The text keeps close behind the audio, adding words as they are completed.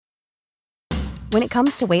When it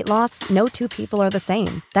comes to weight loss, no two people are the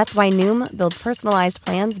same. That's why Noom builds personalized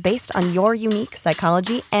plans based on your unique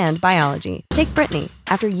psychology and biology. Take Brittany.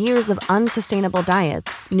 After years of unsustainable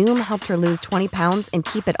diets, Noom helped her lose 20 pounds and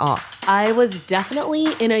keep it off. I was definitely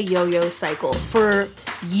in a yo-yo cycle for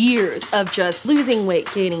years of just losing weight,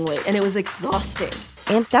 gaining weight, and it was exhausting.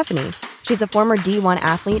 And Stephanie. She's a former D1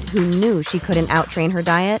 athlete who knew she couldn't outtrain her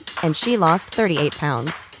diet, and she lost 38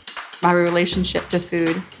 pounds. My relationship to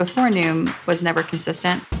food before Noom was never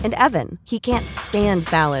consistent. And Evan, he can't stand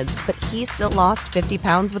salads, but he still lost 50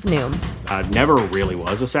 pounds with Noom. I never really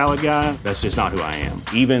was a salad guy. That's just not who I am.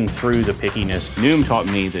 Even through the pickiness, Noom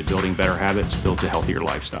taught me that building better habits builds a healthier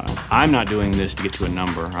lifestyle. I'm not doing this to get to a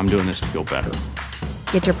number. I'm doing this to feel better.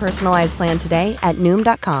 Get your personalized plan today at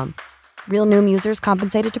Noom.com. Real Noom users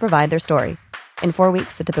compensated to provide their story. In 4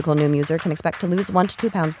 weeks, the typical Noom user can expect to lose 1 to 2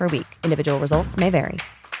 pounds per week. Individual results may vary.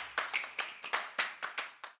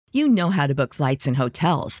 You know how to book flights and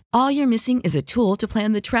hotels. All you're missing is a tool to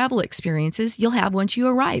plan the travel experiences you'll have once you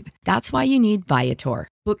arrive. That's why you need Viator.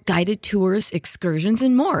 Book guided tours, excursions,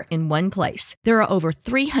 and more in one place. There are over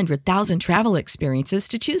 300,000 travel experiences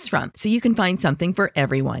to choose from, so you can find something for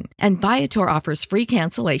everyone. And Viator offers free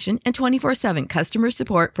cancellation and 24/7 customer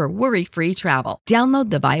support for worry-free travel.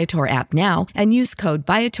 Download the Viator app now and use code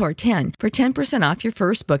Viator10 for 10% off your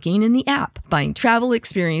first booking in the app. Find travel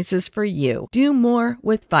experiences for you. Do more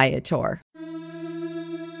with Viator.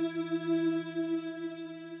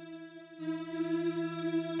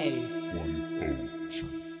 Hey.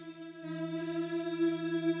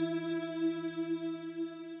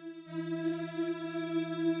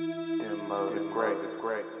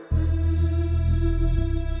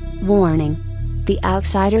 Warning. The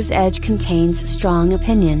Outsider's Edge contains strong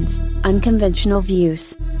opinions, unconventional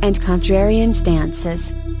views, and contrarian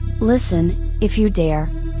stances. Listen, if you dare.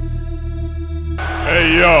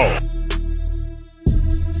 Hey, yo!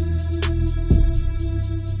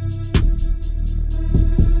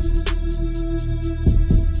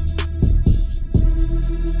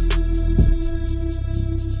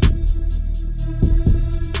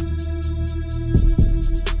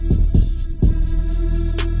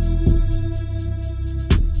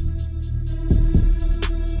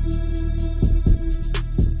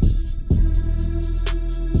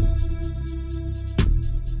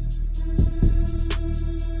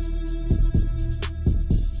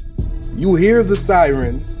 You hear the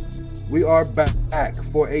sirens. We are back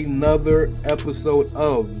for another episode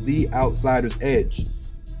of The Outsider's Edge.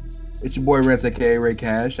 It's your boy Rance, aka Ray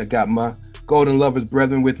Cash. I got my golden lovers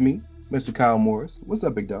brethren with me, Mr. Kyle Morris. What's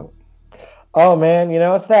up, big dog? Oh man,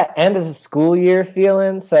 it's that end of the school year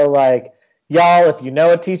feeling. So like, y'all, if you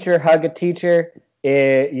know a teacher, hug a teacher.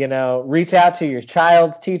 Reach out to your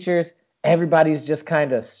child's teachers. Everybody's just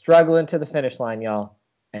kind of struggling to the finish line, y'all,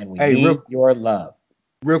 and we need your love.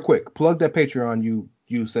 Real quick, plug that Patreon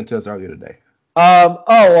you sent to us earlier today.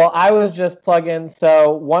 I was just plugging.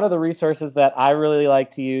 So one of the resources that I really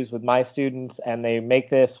like to use with my students, and they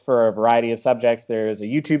make this for a variety of subjects. There's a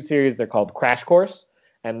YouTube series. They're called Crash Course,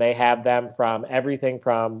 and they have them from everything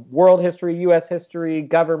from world history, U.S. history,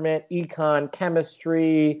 government, econ,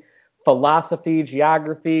 chemistry, philosophy,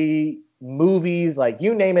 geography, movies, like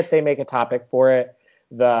you name it, they make a topic for it.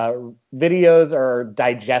 The videos are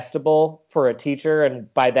digestible for a teacher,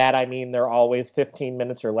 and by that I mean they're always 15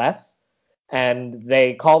 minutes or less. And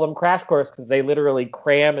they call them Crash Course because they literally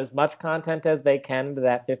cram as much content as they can into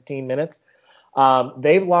that 15 minutes.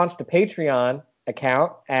 They've launched a Patreon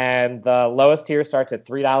account, and the lowest tier starts at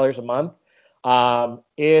 $3 a month.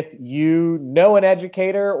 If you know an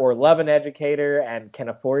educator or love an educator and can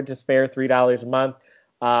afford to spare $3 a month,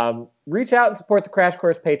 reach out and support the Crash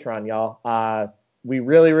Course Patreon, y'all. We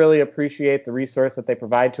really, really appreciate the resource that they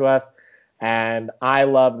provide to us, and I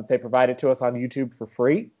love that they provide it to us on YouTube for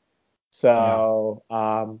free. So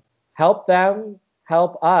help them,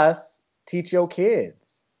 help us teach your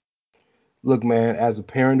kids. Look, man, as a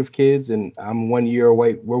parent of kids, and I'm 1 year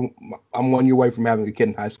away. I'm 1 year away from having a kid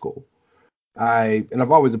in high school.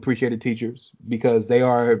 I've always appreciated teachers because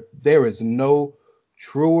there is no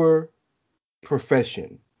truer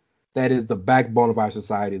profession that is the backbone of our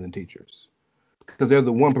society than teachers. Because they're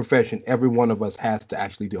the one profession every one of us has to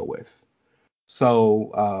actually deal with.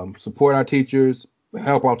 So support our teachers,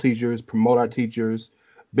 help our teachers, promote our teachers,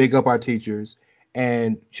 big up our teachers,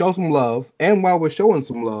 and show some love. And while we're showing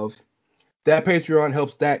some love, that Patreon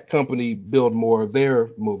helps that company build more of their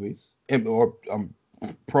movies or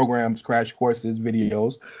programs, crash courses,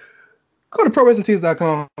 videos. Go to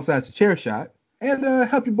ProWrestlingTees.com/thechairshot and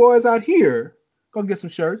help you boys out here. Go get some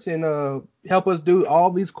shirts and help us do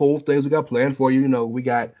all these cool things we got planned for you. We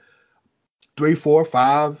got 3, 4,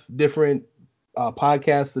 5 different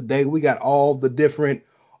podcasts today. We got all the different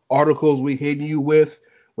articles we hitting you with.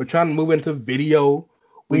 We're trying to move into video.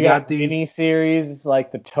 We got these mini series,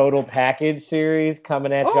 like the Total Package series,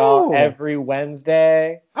 coming at y'all every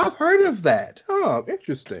Wednesday. I've heard of that. Huh,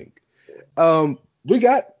 interesting. We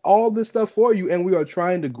got all this stuff for you, and we are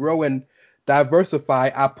trying to grow and diversify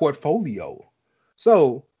our portfolio.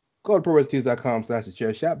 So go to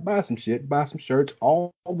ProWrestlingTees.com/thechairshot, buy some shit, buy some shirts,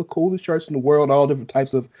 all the coolest shirts in the world, all different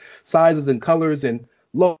types of sizes and colors and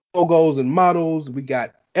logos and models. We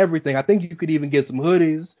got everything. I think you could even get some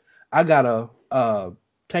hoodies. I got a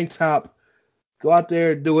tank top. Go out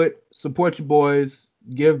there, do it. Support your boys.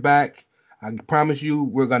 Give back. I promise you,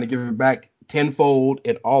 we're gonna give it back tenfold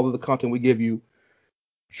in all of the content we give you.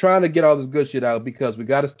 Trying to get all this good shit out because we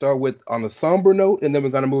got to start with on a somber note, and then we're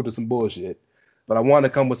gonna move to some bullshit. But I want to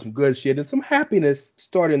come with some good shit and some happiness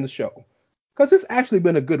starting the show because it's actually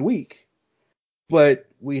been a good week. But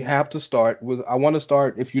we have to start with. I want to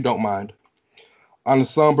start, if you don't mind, on a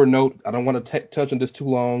somber note. I don't want to touch on this too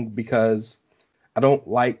long because I don't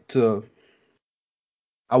like to.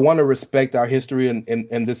 I want to respect our history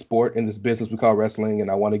in this sport, in this business we call wrestling, and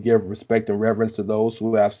I want to give respect and reverence to those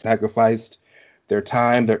who have sacrificed their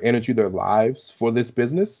time, their energy, their lives for this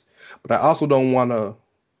business. But I also don't want to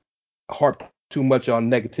harp too much on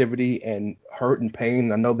negativity and hurt and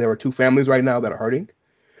pain. I know there are two families right now that are hurting.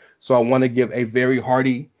 So I want to give a very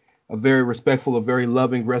hearty, a very respectful, a very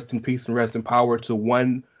loving rest in peace and rest in power to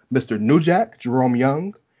one Mr. New Jack, Jerome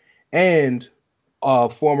Young, and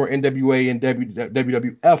former NWA and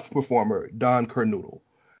WWF performer, Don Kernoodle.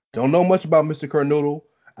 Don't know much about Mr. Kernoodle.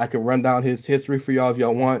 I can run down his history for y'all if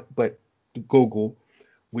y'all want, but Google.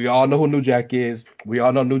 We all know who New Jack is. We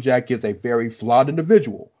all know New Jack is a very flawed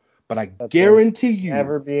individual. But I guarantee you,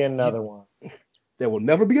 never be another one. There will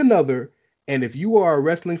never be another. And if you are a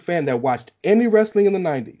wrestling fan that watched any wrestling in the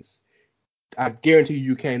 90s, I guarantee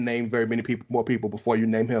you can't name very many more people before you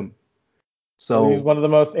name him. So he's one of the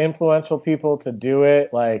most influential people to do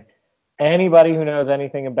it. Like anybody who knows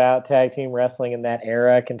anything about tag team wrestling in that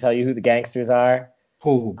era can tell you who the Gangsters are.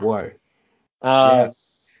 Oh boy.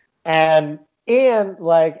 Yes. And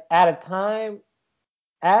like at a time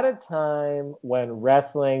when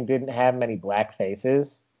wrestling didn't have many black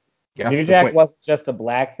faces, New Jack wasn't just a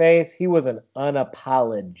black face, he was an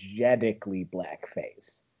unapologetically black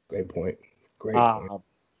face. Great point. Great point.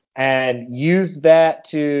 And used that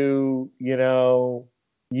to get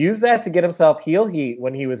himself heel heat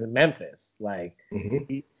when he was in Memphis. Like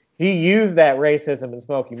he used that racism in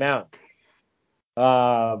Smoky Mountain.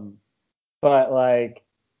 But like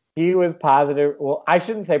he was positive. Well, I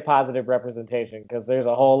shouldn't say positive representation because there's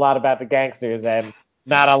a whole lot about the Gangsters and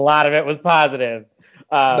not a lot of it was positive.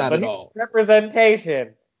 Not at all.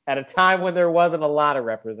 Representation at a time when there wasn't a lot of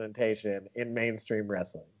representation in mainstream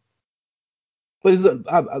wrestling. But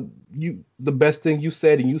the best thing you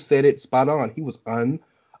said, and you said it spot on. He was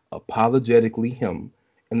unapologetically him,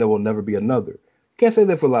 and there will never be another. Can't say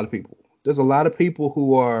that for a lot of people. There's a lot of people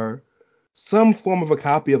who are some form of a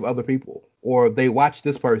copy of other people, or they watch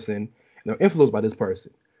this person and they're influenced by this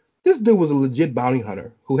person. This dude was a legit bounty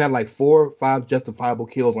hunter who had like 4 or 5 justifiable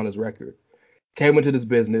kills on his record. Came into this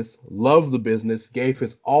business, loved the business, gave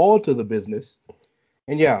his all to the business,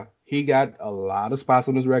 and yeah, he got a lot of spots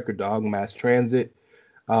on his record, dog. Mass Transit,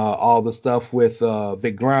 all the stuff with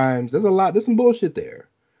Vic Grimes. There's some bullshit there.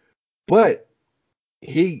 But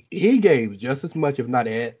he gave just as much, if not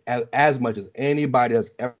as much as anybody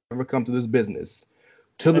that's ever come to this business,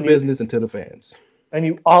 to the business and to the fans. And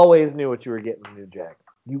you always knew what you were getting with New Jack.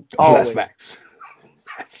 That's facts.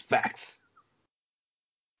 That's facts.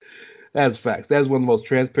 That's facts. That's one of the most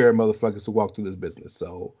transparent motherfuckers to walk through this business.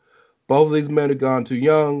 So both of these men are gone too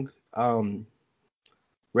young.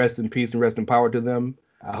 Rest in peace and rest in power to them.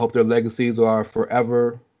 I hope their legacies are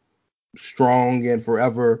forever strong and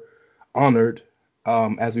forever honored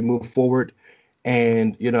as we move forward.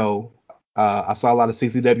 And, I saw a lot of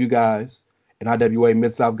CCW guys and IWA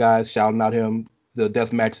Mid-South guys shouting out him, the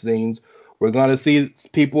deathmatch scenes. We're going to see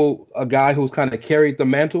a guy who's kind of carried the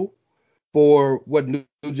mantle for what New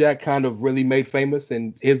Jack kind of really made famous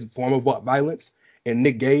in his form of violence. And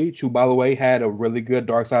Nick Gage, who, by the way, had a really good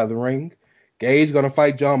Dark Side of the Ring. Gage going to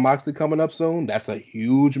fight Jon Moxley coming up soon. That's a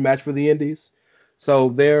huge match for the Indies. So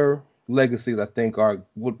their legacies, I think,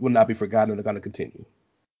 will not be forgotten and are going to continue.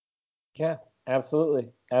 Yeah, absolutely.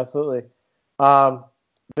 Absolutely.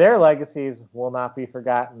 Their legacies will not be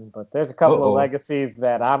forgotten, but there's a couple of legacies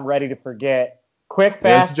that I'm ready to forget. Quick,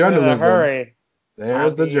 fast, and in a hurry.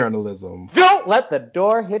 There's the journalism. Don't let the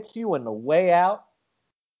door hit you on the way out.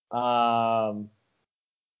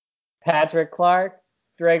 Patrick Clark,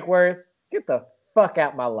 Drake Worth, get the fuck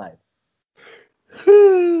out my life.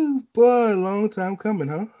 Boy, long time coming,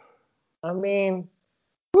 huh? I mean,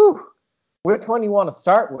 whew, which one do you want to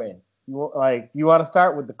start with? You want to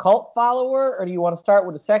start with the cult follower, or do you want to start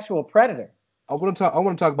with the sexual predator? I want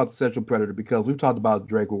to talk about the sexual predator because we've talked about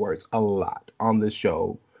Drake Words a lot on this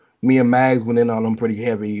show. Me and Mags went in on him pretty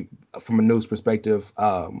heavy from a news perspective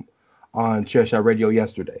on Chairshot Radio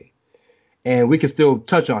yesterday, and we can still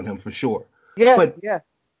touch on him for sure. Yeah,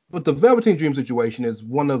 But the Velveteen Dream situation is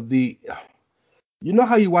one of the, you know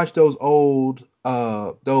how you watch those old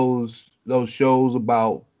those shows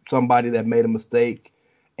about somebody that made a mistake,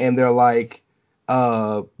 and they're like,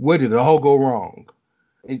 where did it all go wrong?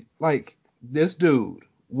 And, like, this dude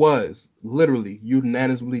was literally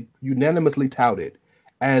unanimously touted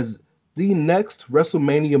as the next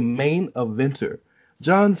WrestleMania main eventer.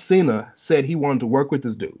 John Cena said he wanted to work with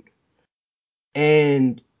this dude,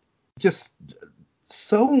 and just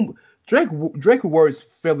so Drake Words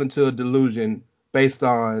fell into a delusion based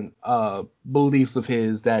on beliefs of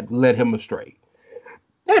his that led him astray.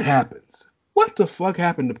 That happens. What the fuck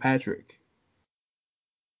happened to Patrick?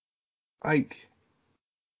 Like,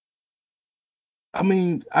 I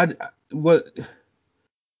mean, what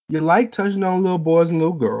you like touching on little boys and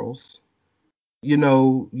little girls. You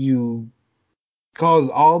know, you cause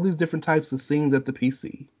all these different types of scenes at the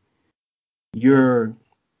PC. You're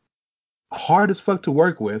hard as fuck to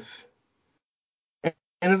work with. And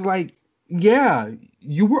it's like, yeah,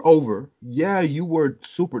 you were over. Yeah, you were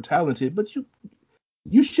super talented, but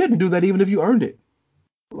you shouldn't do that even if you earned it.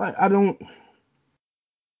 Like, I don't.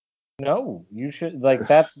 No, you should, like,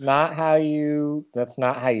 that's not how you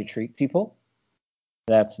treat people.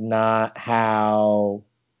 That's not how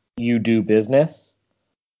you do business.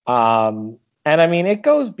 And I mean, it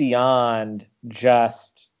goes beyond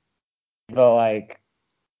just the, like,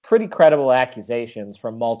 pretty credible accusations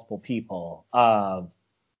from multiple people of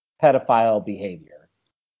pedophile behavior.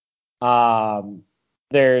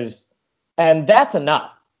 And that's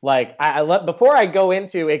enough. Like, before I go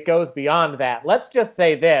into it goes beyond that, let's just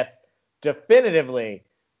say this definitively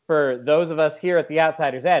for those of us here at the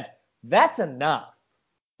Outsider's Edge, that's enough.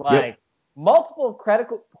 Like, multiple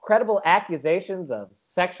credible accusations of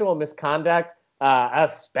sexual misconduct,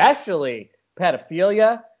 especially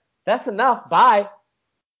pedophilia, that's enough. Bye.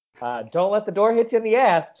 Don't let the door hit you in the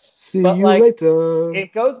ass. See you later.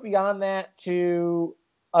 It goes beyond that to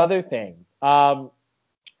other things.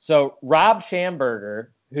 So Rob Schamberger,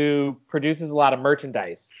 who produces a lot of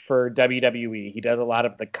merchandise for WWE, he does a lot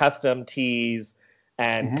of the custom tees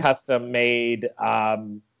and custom made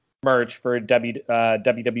merch for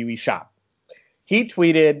WWE Shop. He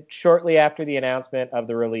tweeted shortly after the announcement of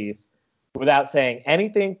the release, without saying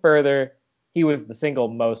anything further, he was the single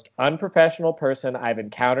most unprofessional person I've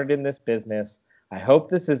encountered in this business. I hope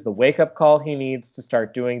this is the wake-up call he needs to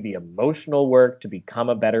start doing the emotional work to become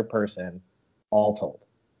a better person, all told.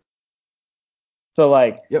 So,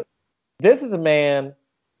 like, This is a man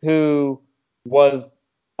who was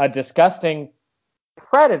a disgusting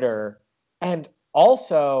predator and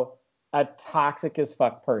also a toxic as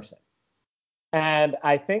fuck person. And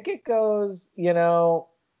I think it goes, you're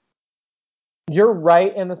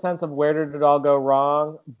right in the sense of where did it all go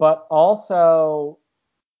wrong, but also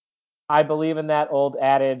I believe in that old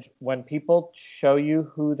adage, when people show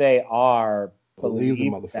you who they are, believe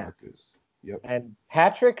the them. motherfuckers. Yep. And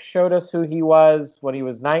Patrick showed us who he was when he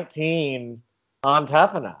was 19 on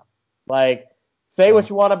Tough Enough. Like, say what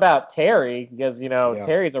you want about Terry, because,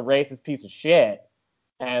 Terry's a racist piece of shit,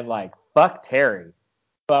 and, like, fuck Terry.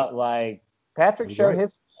 But, like, Patrick showed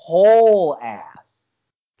his whole ass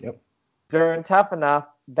during Tough Enough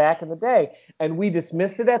back in the day. And we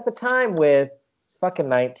dismissed it at the time with, it's fucking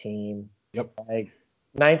 19. Yep. Like,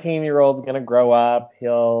 19-year-old's going to grow up.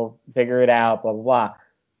 He'll figure it out, blah, blah, blah.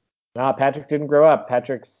 No, Patrick didn't grow up.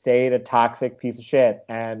 Patrick stayed a toxic piece of shit.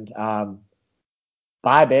 And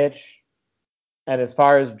bye, bitch. And as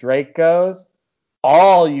far as Drake goes,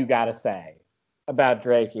 all you got to say about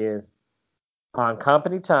Drake is on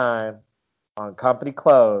company time, on company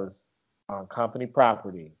clothes, on company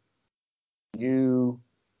property, you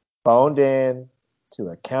phoned in to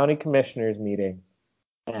a county commissioner's meeting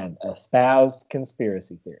and espoused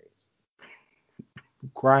conspiracy theories.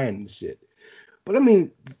 Crying and shit. But I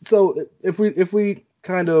mean, so if we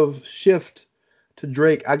kind of shift to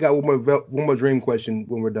Drake, I got one more dream question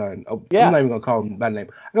when we're done. I'm not even gonna call him by name.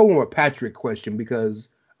 I got one more Patrick question because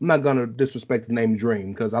I'm not gonna disrespect the name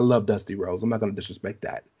Dream because I love Dusty Rhodes. I'm not gonna disrespect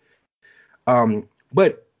that.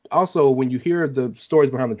 But also when you hear the stories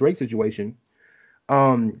behind the Drake situation,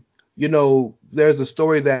 there's a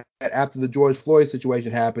story that after the George Floyd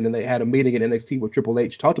situation happened and they had a meeting at NXT where Triple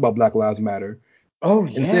H talked about Black Lives Matter, Oh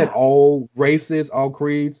Instead, yeah. all races, all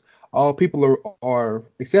creeds, all people are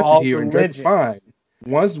accepted All here, and Drake was fine.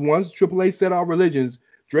 religions. Once Triple H said all religions,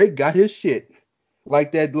 Drake got his shit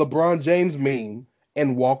like that LeBron James meme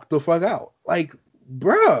and walked the fuck out. Like,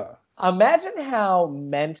 bruh. Imagine how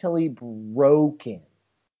mentally broken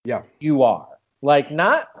Yeah. you are. Like,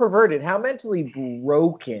 not perverted, how mentally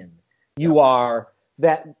broken you are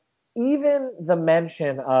that even the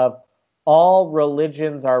mention of all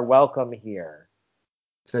religions are welcome here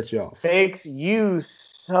Set you off. makes you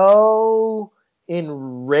so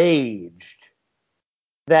enraged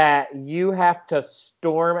that you have to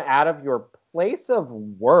storm out of your place of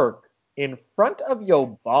work in front of your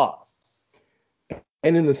boss.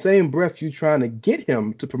 And in the same breath, you're trying to get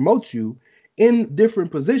him to promote you in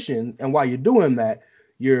different positions. And while you're doing that,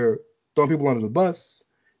 you're throwing people under the bus.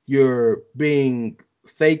 You're being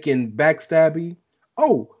fake and backstabby.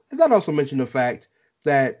 Oh, and that also mentioned the fact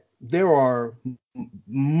that there are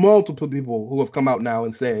multiple people who have come out now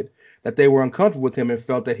and said that they were uncomfortable with him and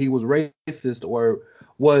felt that he was racist or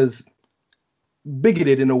was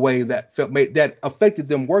bigoted in a way that that affected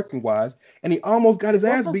them working wise, and he almost got his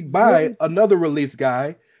ass beat by another release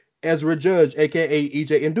guy, Ezra Judge, aka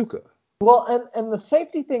EJ Nduka. Well, and the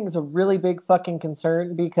safety thing is a really big fucking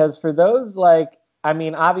concern because for those like, I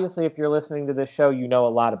mean, obviously, if you're listening to this show, you know a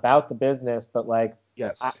lot about the business, but like,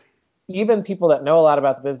 yes, even people that know a lot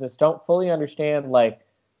about the business don't fully understand like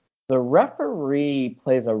the referee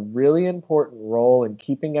plays a really important role in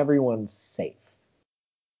keeping everyone safe.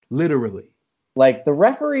 Literally. Like the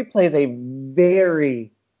referee plays a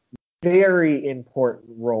very, very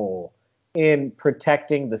important role in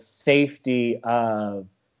protecting the safety of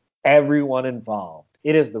everyone involved.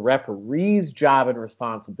 It is the referee's job and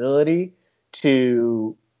responsibility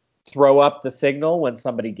to throw up the signal when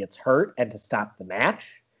somebody gets hurt and to stop the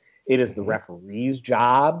match. It is the referee's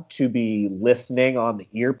job to be listening on the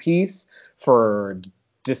earpiece for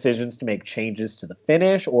decisions to make changes to the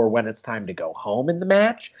finish or when it's time to go home in the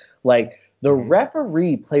match. Like, the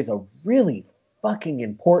referee plays a really fucking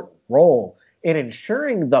important role in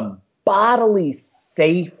ensuring the bodily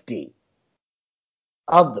safety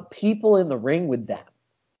of the people in the ring with them.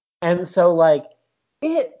 And so, like,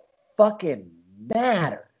 it fucking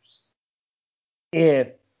matters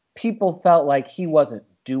if people felt like he wasn't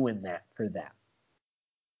doing that for them.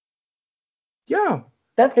 Yeah.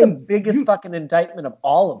 That's the biggest fucking indictment of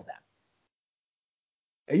all of them.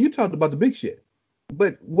 And you talked about the big shit.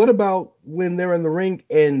 But what about when they're in the ring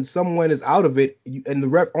and someone is out of it and the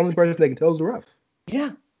ref, only person that can tell is the ref?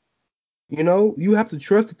 Yeah. You know, you have to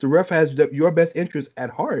trust that the ref has your best interest at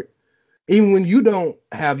heart, even when you don't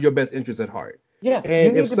have your best interest at heart. Yeah.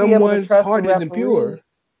 And if someone's heart isn't pure,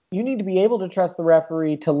 you need to be able to trust the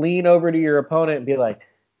referee to lean over to your opponent and be like,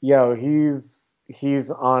 yo,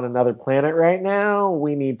 he's on another planet right now.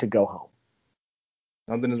 We need to go home.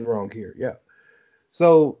 Something is wrong here. Yeah.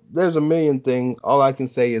 So there's a million things. All I can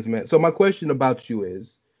say is, man. So my question about you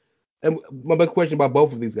is, and my big question about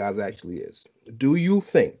both of these guys actually is, do you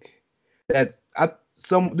think that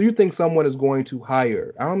do you think someone is going to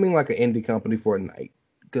hire? I don't mean like an indie company for a night,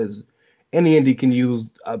 because any indie can use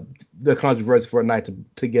the controversy for a night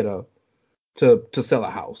to get to sell a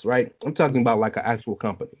house, right? I'm talking about like an actual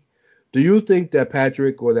company. Do you think that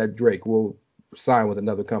Patrick or that Drake will sign with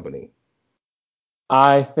another company?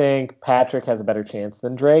 I think Patrick has a better chance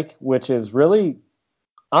than Drake, which is really,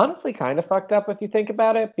 honestly, kind of fucked up if you think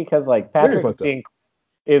about it, because like Patrick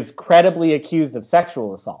is credibly accused of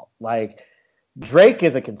sexual assault. Like Drake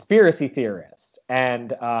is a conspiracy theorist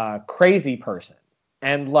and a crazy person,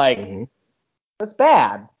 and like that's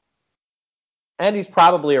bad. And he's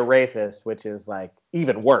probably a racist, which is like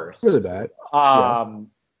even worse. Really bad.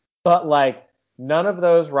 But like none of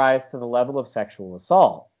those rise to the level of sexual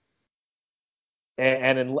assault.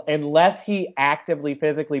 And unless he actively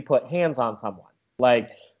physically put hands on someone,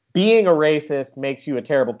 like being a racist makes you a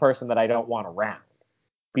terrible person that I don't want around.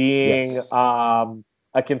 Being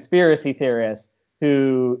a conspiracy theorist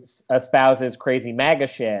who espouses crazy MAGA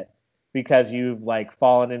shit because you've like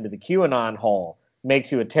fallen into the QAnon hole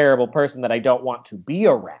makes you a terrible person that I don't want to be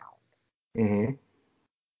around. Mm-hmm.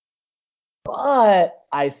 But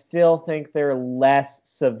I still think they're less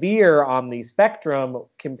severe on the spectrum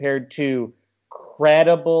compared to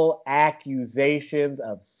credible accusations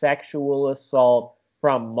of sexual assault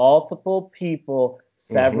from multiple people,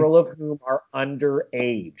 several of whom are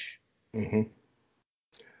underage.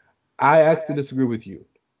 I actually disagree with you.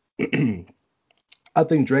 I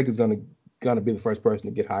think Drake is gonna be the first person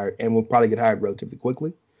to get hired, and will probably get hired relatively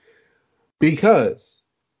quickly because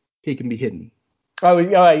he can be hidden. Oh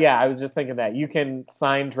yeah, I was just thinking that you can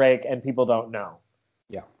sign Drake and people don't know.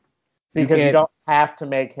 Yeah, Because you can't- don't have to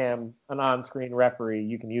make him an on-screen referee.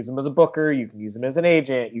 You can use him as a booker. You can use him as an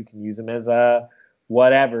agent. You can use him as a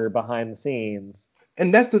whatever behind the scenes.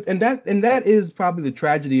 And that is probably the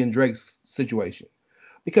tragedy in Drake's situation,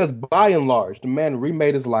 because by and large, the man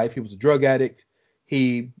remade his life. He was a drug addict.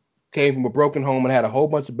 He came from a broken home and had a whole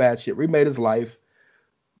bunch of bad shit. Remade his life,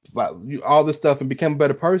 all this stuff, and became a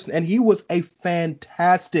better person. And he was a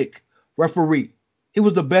fantastic referee. He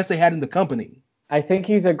was the best they had in the company. I think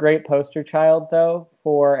he's a great poster child, though,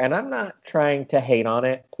 and I'm not trying to hate on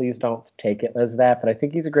it. Please don't take it as that. But I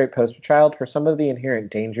think he's a great poster child for some of the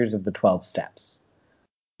inherent dangers of the 12 steps.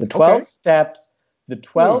 The 12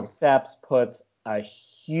 steps puts a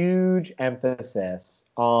huge emphasis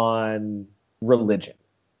on religion.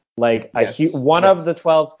 Like one of the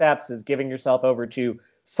 12 steps is giving yourself over to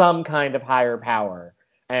some kind of higher power.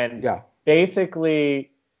 And basically,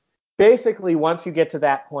 once you get to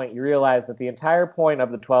that point, you realize that the entire point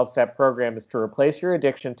of the 12-step program is to replace your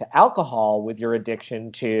addiction to alcohol with your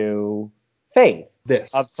addiction to faith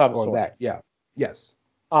of some sort. That. Yeah. Yes.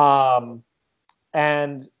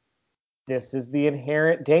 And this is the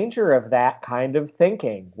inherent danger of that kind of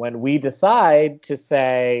thinking. When we decide to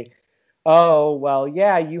say, oh, well,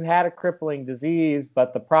 yeah, you had a crippling disease,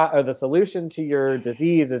 but the solution to your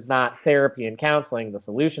disease is not therapy and counseling. The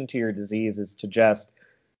solution to your disease is to just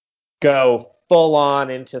go full on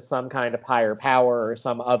into some kind of higher power or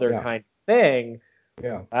some other kind of thing.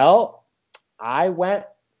 Yeah. Well, I went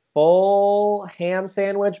full ham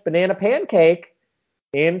sandwich, banana pancake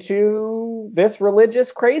into this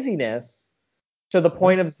religious craziness to the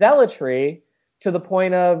point of zealotry, to the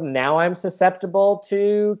point of now I'm susceptible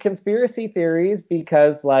to conspiracy theories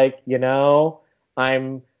because, like, you know,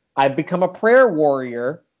 I've become a prayer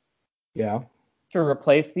warrior. Yeah. To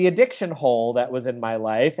replace the addiction hole that was in my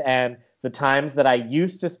life, and the times that I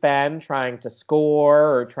used to spend trying to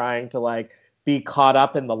score or trying to like be caught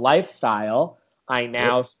up in the lifestyle, I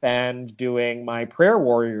now spend doing my prayer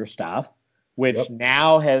warrior stuff, which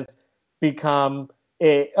now has become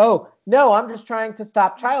oh no, I'm just trying to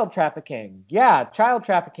stop child trafficking. Yeah, child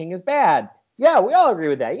trafficking is bad. Yeah, we all agree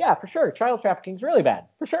with that. Yeah, for sure. Child trafficking is really bad.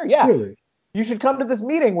 For sure, yeah. Really? You should come to this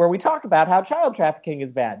meeting where we talk about how child trafficking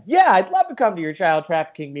is bad. Yeah, I'd love to come to your child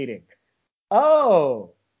trafficking meeting.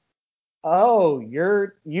 Oh,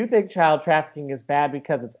 you think child trafficking is bad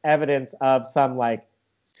because it's evidence of some like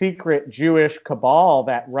secret Jewish cabal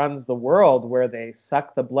that runs the world where they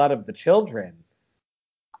suck the blood of the children.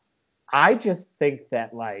 I just think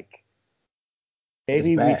that like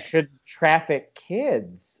maybe we should traffic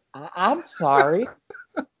kids. I'm sorry.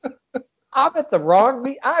 I'm at the wrong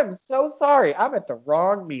meeting. I'm so sorry. I'm at the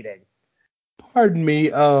wrong meeting. Pardon me.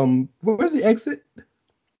 Where's the exit?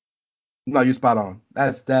 No, you're spot on.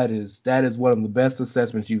 That is one of the best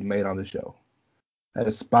assessments you've made on the show. That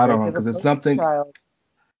is spot on because it's something I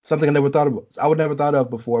never thought of. I would never thought of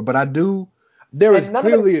before, but I do. There is none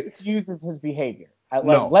clearly of it excuses his behavior.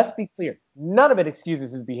 Let's be clear. None of it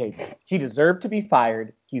excuses his behavior. He deserved to be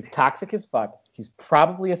fired. He's toxic as fuck. He's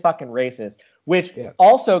probably a fucking racist, which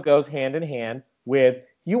also goes hand in hand with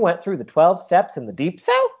you went through the 12 steps in the Deep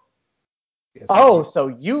South? Yes,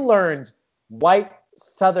 so you learned white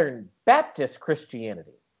Southern Baptist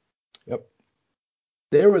Christianity. Yep.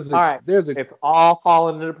 It's all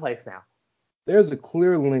fallen into place now. There's a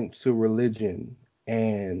clear link to religion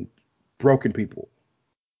and broken people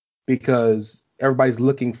because everybody's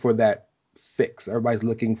looking for that fix. Everybody's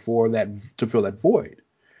looking for that to fill that void.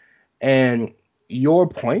 And your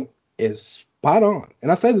point is spot on.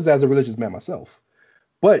 And I say this as a religious man myself,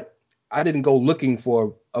 but I didn't go looking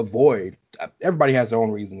for a void. Everybody has their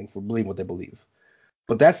own reasoning for believing what they believe.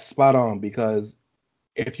 But that's spot on because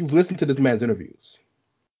if you've listened to this man's interviews,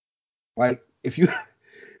 like if you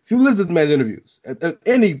listen to this man's interviews,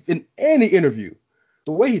 in any interview,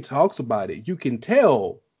 the way he talks about it, you can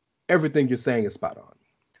tell everything you're saying is spot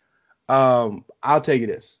on. I'll tell you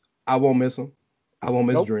this. I won't miss him. I won't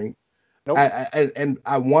miss Dream. Nope.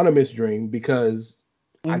 I want to miss Dream because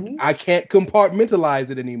I can't compartmentalize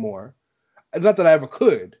it anymore. It's not that I ever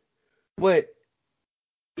could, but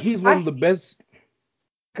he's one of the best.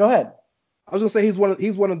 Go ahead. I was gonna say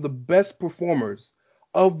he's one of the best performers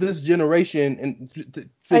of this generation and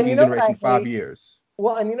generation 5 years.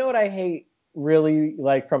 Well, and you know what I hate really,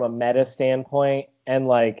 like, from a meta standpoint, and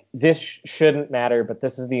like this shouldn't matter, but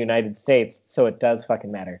this is the United States, so it does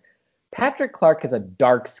fucking matter. Patrick Clark is a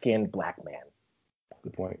dark-skinned black man.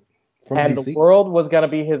 Good point. And DC. The world was going to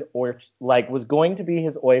be his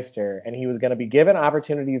oyster, and he was going to be given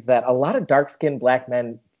opportunities that a lot of dark-skinned black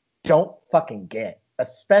men don't fucking get,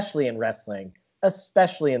 especially in wrestling,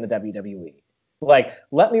 especially in the WWE. Like,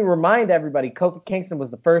 let me remind everybody, Kofi Kingston was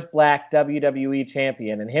the first black WWE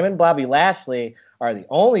champion, and him and Bobby Lashley are the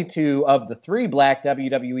only two of the 3 black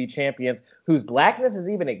WWE champions whose blackness is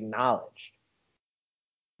even acknowledged.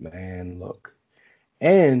 Man, look.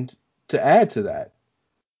 And to add to that,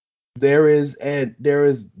 there is I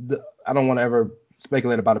don't want to ever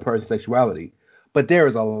speculate about a person's sexuality, but there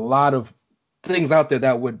is a lot of things out there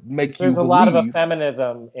that would make There's you believe. a lot of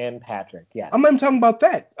feminism in Patrick, yes. I'm not even talking about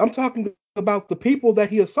that. I'm talking about the people that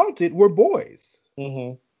he assaulted were boys.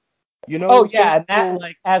 Mm-hmm. You know? Oh, yeah, and that,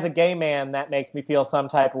 like, as a gay man, that makes me feel some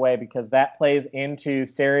type of way because that plays into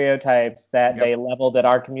stereotypes that they leveled at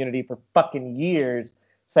our community for fucking years,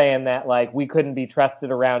 saying that, like, we couldn't be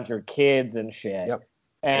trusted around your kids and shit. Yep.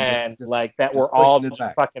 And, just like, that we're all pushing it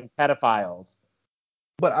just back. fucking pedophiles.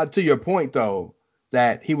 But to your point, though,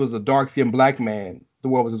 that he was a dark-skinned black man, the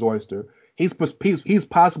world was his oyster. He's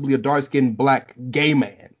possibly a dark-skinned black gay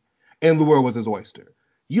man, and the world was his oyster.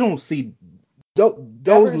 You don't see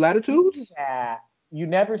those latitudes. You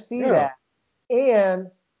never see that. And,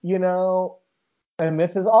 you know, and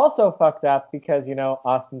this is also fucked up because, you know,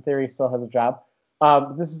 Austin Theory still has a job.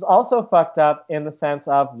 This is also fucked up in the sense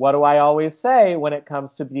of, what do I always say when it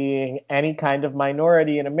comes to being any kind of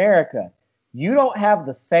minority in America? You don't have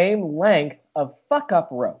the same length of fuck-up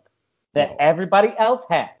rope that everybody else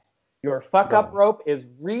has. Your fuck-up rope is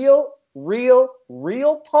real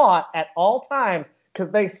taut at all times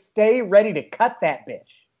because they stay ready to cut that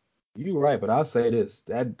bitch. You're right, but I'll say this.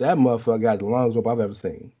 That motherfucker got the longest rope I've ever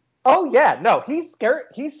seen. Oh, yeah. No, he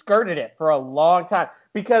skirted it for a long time.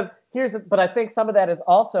 Because but I think some of that is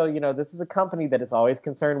also, you know, this is a company that is always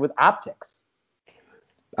concerned with optics.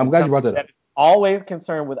 I'm glad you brought that up. Always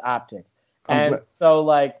concerned with optics. So,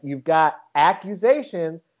 like, you've got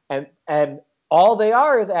accusations, and all they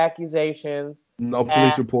are is accusations. No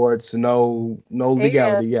police reports, no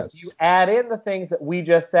legality, yes. You add in the things that we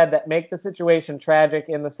just said that make the situation tragic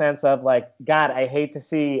in the sense of, like, God, I hate to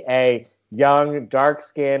see a young,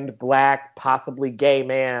 dark-skinned, black, possibly gay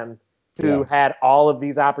man who had all of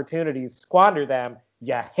these opportunities squander them.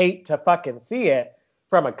 You hate to fucking see it.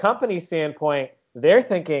 From a company standpoint, they're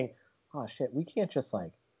thinking, oh, shit, we can't just,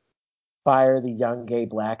 like, fire the young gay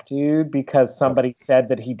black dude because somebody said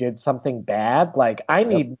that he did something bad. Like, I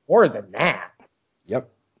need more than that. Yep.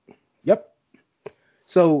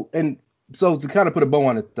 So to kind of put a bow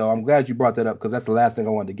on it, though, I'm glad you brought that up because that's the last thing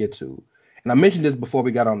I wanted to get to. And I mentioned this before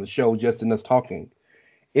we got on the show, just in us talking,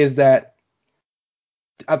 is that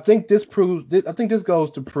I think this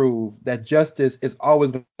goes to prove that justice is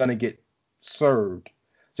always going to get served,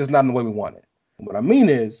 just not in the way we want it. And what I mean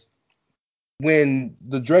is, when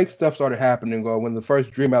the Drake stuff started happening, or when the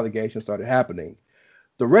first Dream allegations started happening,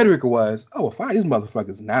 the rhetoric was, oh, well, find these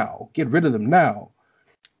motherfuckers now. Get rid of them now.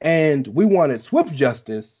 And we wanted swift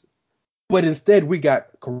justice, but instead we got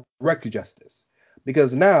correct justice.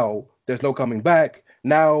 Because now there's no coming back.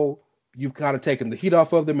 Now you've kind of taken the heat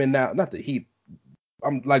off of them, and now, not the heat,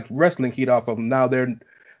 I'm like wrestling heat off of them. Now they're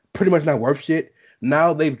pretty much not worth shit.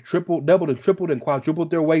 Now they've doubled and tripled and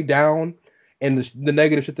quadrupled their way down, and the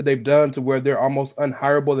negative shit that they've done to where they're almost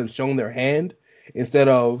unhireable and shown their hand instead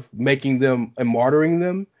of making them and martyring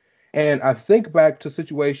them. And I think back to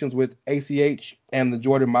situations with ACH and the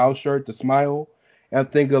Jordan Miles shirt, the smile, and I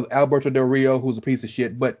think of Alberto Del Rio, who's a piece of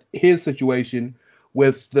shit, but his situation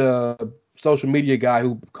with the social media guy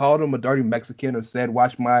who called him a dirty Mexican or said,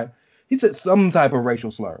 he said some type of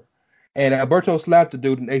racial slur. And Alberto slapped the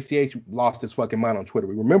dude, and ACH lost his fucking mind on Twitter.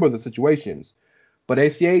 We remember the situations. But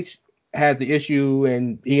ACH had the issue,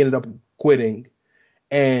 and he ended up quitting.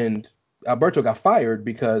 And Alberto got fired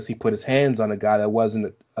because he put his hands on a guy that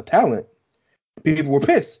wasn't a talent. People were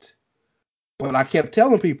pissed. But I kept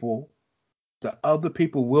telling people, the other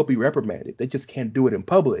people will be reprimanded. They just can't do it in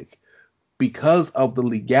public because of the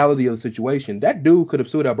legality of the situation. That dude could have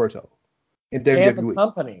sued Alberto. And the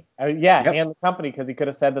company. And the company, because he could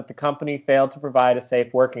have said that the company failed to provide a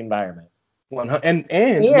safe work environment. And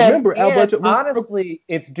remember, Alberto. Honestly,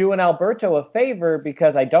 it's doing Alberto a favor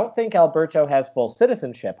because I don't think Alberto has full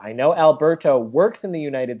citizenship. I know Alberto works in the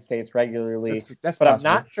United States regularly, that's but possible.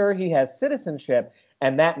 I'm not sure he has citizenship.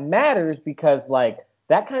 And that matters because, like,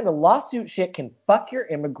 that kind of lawsuit shit can fuck your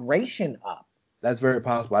immigration up. That's very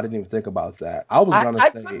possible. I didn't even think about that. I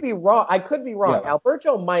could be wrong. Yeah.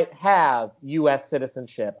 Alberto might have U.S.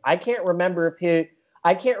 citizenship. I can't remember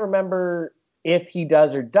if he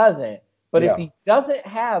does or doesn't. But if he doesn't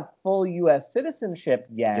have full U.S. citizenship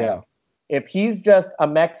yet, if he's just a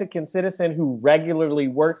Mexican citizen who regularly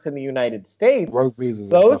works in the United States, work visas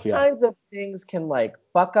those kinds of things can, like,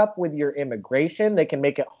 fuck up with your immigration. They can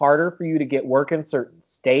make it harder for you to get work in certain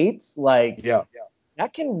states.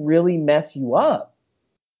 that can really mess you up.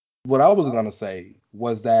 What I was gonna say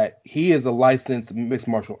was that he is a licensed mixed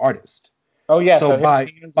martial artist. Oh yeah, So his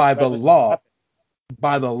by hands by are the registered law, weapons.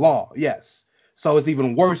 by the law, yes. So it's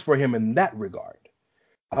even worse for him in that regard.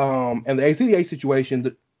 And the ACDA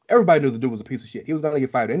situation, everybody knew the dude was a piece of shit. He was gonna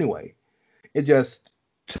get fired anyway. It just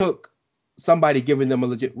took somebody giving them a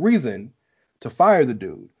legit reason to fire the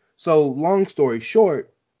dude. So long story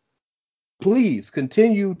short, please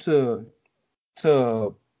continue to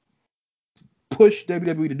push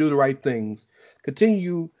WWE to do the right things.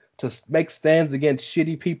 Continue to make stands against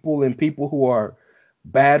shitty people and people who are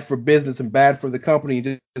bad for business and bad for the company,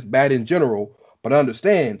 just bad in general. But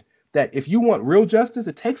understand that if you want real justice,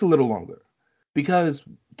 it takes a little longer. Because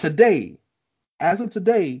today, as of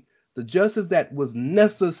today, the justice that was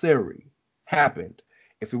necessary happened.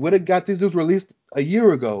 If we would have got these dudes released a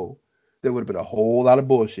year ago, there would have been a whole lot of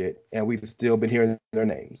bullshit, and we'd have still been hearing their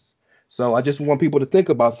names. So I just want people to think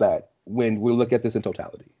about that when we look at this in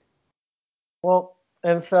totality. Well,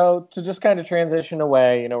 and so to just kind of transition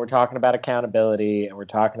away, we're talking about accountability and we're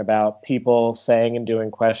talking about people saying and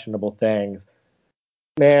doing questionable things.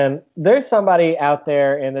 Man, there's somebody out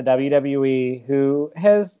there in the WWE who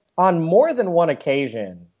has, on more than one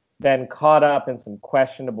occasion, been caught up in some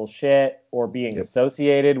questionable shit or being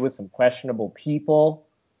associated with some questionable people.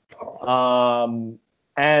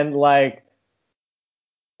 And like,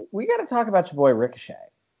 we got to talk about your boy Ricochet.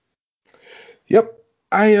 Yep.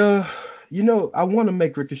 I want to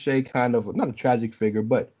make Ricochet kind of not a tragic figure,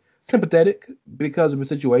 but sympathetic because of his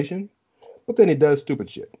situation. But then he does stupid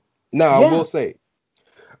shit. Now, I will say,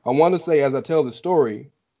 I want to say as I tell the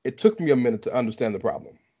story, it took me a minute to understand the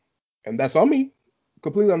problem. And that's on me.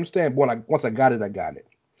 Completely understand. Once I got it, I got it.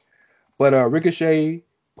 But Ricochet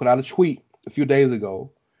put out a tweet a few days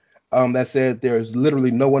ago that said there's literally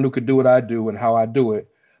no one who could do what I do and how I do it.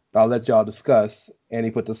 I'll let y'all discuss. And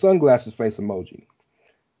he put the sunglasses face emoji.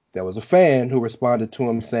 There was a fan who responded to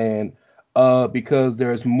him saying, because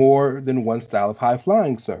there's more than one style of high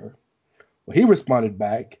flying, sir. Well, he responded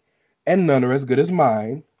back, and none are as good as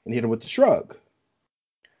mine, and hit him with the shrug.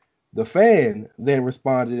 The fan then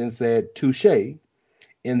responded and said, touche.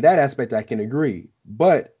 In that aspect, I can agree.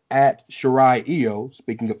 But at Shirai Io,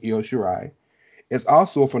 speaking of Io Shirai, is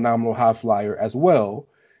also a phenomenal high flyer as well.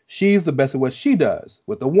 She's the best at what she does,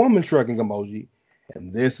 with the woman shrugging emoji,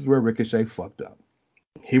 and this is where Ricochet fucked up.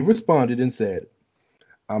 He responded and said,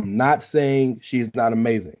 I'm not saying she's not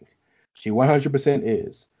amazing. She 100%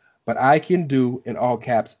 is. But I can do, in all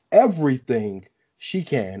caps, everything she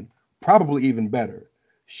can, probably even better.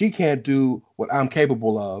 She can't do what I'm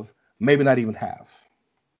capable of, maybe not even half.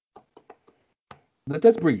 Let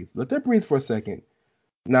that breathe. Let that breathe for a second.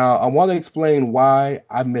 Now, I want to explain why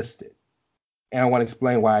I missed it. And I want to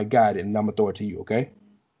explain why I got it, and I'm going to throw it to you, okay?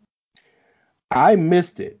 I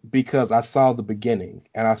missed it because I saw the beginning,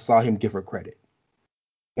 and I saw him give her credit.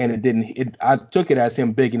 And I took it as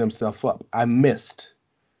him bigging himself up. I missed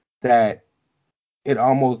that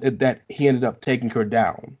that he ended up taking her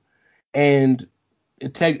down. And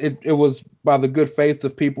it was by the good faith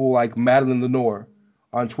of people like Madeline Lenore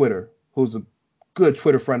on Twitter, who's a good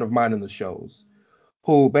Twitter friend of mine in the shows,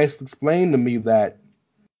 who basically explained to me that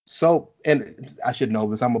and I should know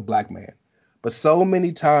this, I'm a black man, but so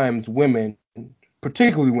many times women,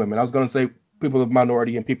 particularly women, I was going to say people of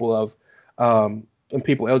minority and people of and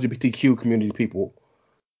people LGBTQ community people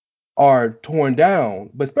are torn down,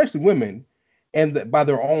 but especially women, and by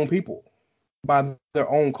their own people, by their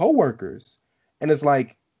own coworkers. And it's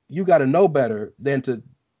like, you got to know better than to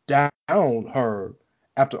down her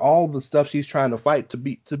after all the stuff she's trying to fight to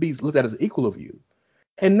be looked at as equal of you.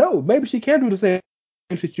 And no, maybe she can do the same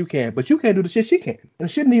shit you can, but you can't do the shit she can. And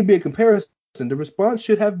it shouldn't even be a comparison. The response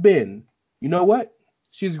should have been, you know what?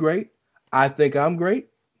 She's great. I think I'm great.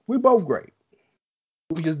 We're both great.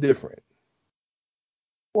 We're just different.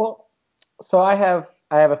 Well, so I have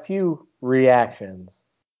a few reactions.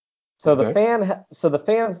 So Okay. the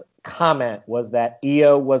fan's comment was that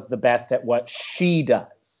Io was the best at what she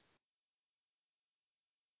does.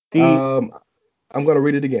 I'm going to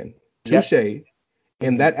read it again. Yep. Touche.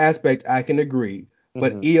 In that aspect, I can agree.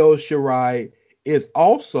 But Io Shirai is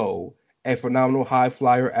also a phenomenal high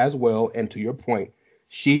flyer as well. And to your point,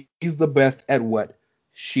 she's the best at what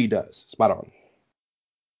she does. Spot on.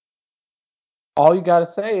 All you got to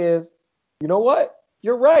say is, you know what?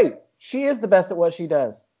 You're right. She is the best at what she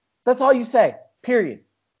does. That's all you say. Period.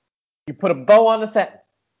 You put a bow on the sentence.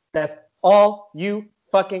 That's all you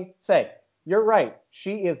fucking say. You're right.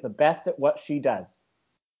 She is the best at what she does.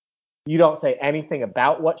 You don't say anything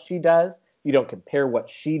about what she does. You don't compare what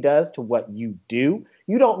she does to what you do.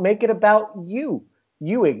 You don't make it about you.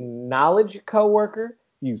 You acknowledge your coworker,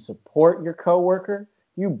 you support your coworker,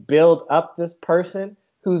 you build up this person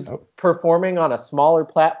who's performing on a smaller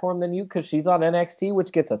platform than you because she's on NXT,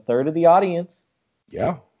 which gets a third of the audience.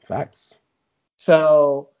 Yeah, facts.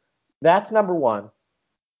 So that's number one.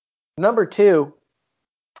 Number two,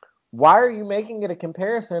 why are you making it a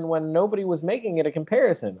comparison when nobody was making it a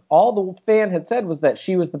comparison? All the fan had said was that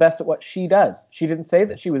she was the best at what she does. She didn't say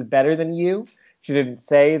that she was better than you. She didn't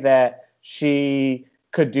say that she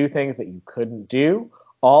could do things that you couldn't do.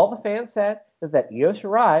 All the fans said is that Io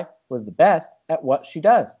Shirai was the best at what she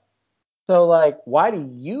does. So, like, why do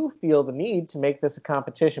you feel the need to make this a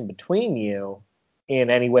competition between you in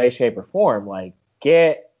any way, shape, or form? Like,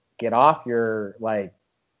 get off your, like,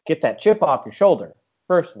 get that chip off your shoulder,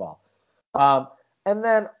 first of all. And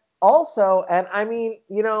then also, and I mean,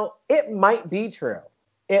 you know, it might be true.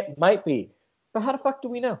 It might be. But how the fuck do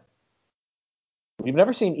we know? We've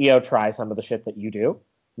never seen Io try some of the shit that you do.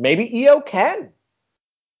 Maybe Io can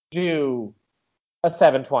do a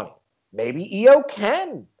 720. Maybe Io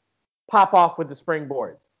can pop off with the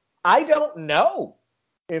springboards. I don't know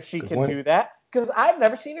if she can do that because I've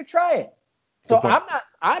never seen her try it. So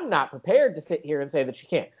I'm not prepared to sit here and say that she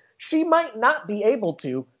can't. She might not be able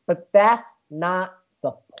to, but that's not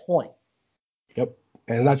the point. Yep.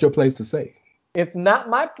 And it's not your place to say. It's not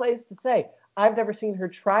my place to say. I've never seen her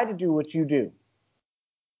try to do what you do.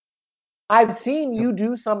 I've seen you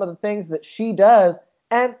do some of the things that she does,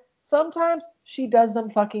 and sometimes she does them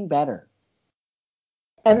fucking better.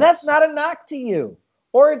 And that's not a knock to you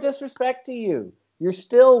or a disrespect to you. You're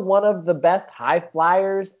still one of the best high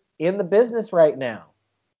flyers in the business right now.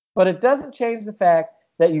 But it doesn't change the fact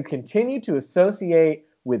that you continue to associate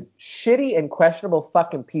with shitty and questionable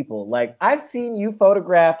fucking people. Like, I've seen you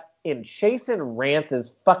photographed in Chasen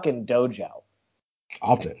Rance's fucking dojo.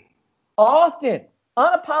 Often.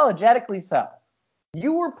 Unapologetically so.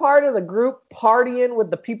 You were part of the group partying with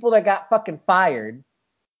the people that got fucking fired.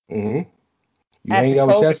 Mm-hmm. You hang out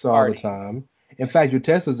with Tessa all the time. In fact, you're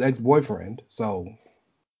Tessa's ex-boyfriend. So,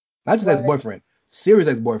 not just ex-boyfriend, serious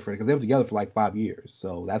ex-boyfriend, because they were together for like 5 years.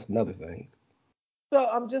 So, that's another thing. So,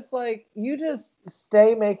 I'm just like, you just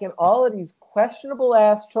stay making all of these questionable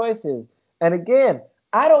ass choices. And again,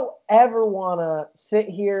 I don't ever want to sit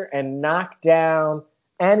here and knock down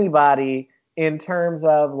anybody in terms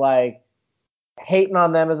of like hating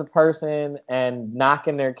on them as a person and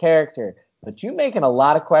knocking their character. But you making a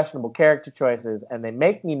lot of questionable character choices, and they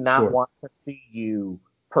make me not want to see you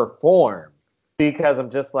perform because I'm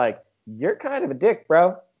just like, you're kind of a dick,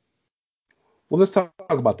 bro. Well, let's talk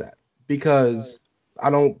about that because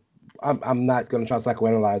I'm not going to try to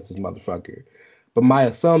psychoanalyze this motherfucker. But my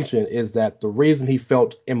assumption is that the reason he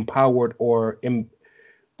felt empowered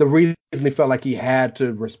the reason he felt like he had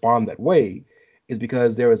to respond that way is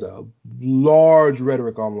because there is a large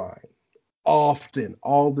rhetoric online, often,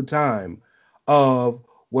 all the time, of,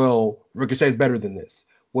 well, Ricochet's better than this.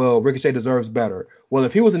 Well, Ricochet deserves better. Well,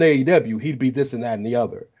 if he was in AEW, he'd be this and that and the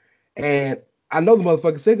other. And I know the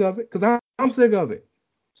motherfucker's sick of it because I'm sick of it.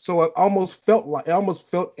 So it almost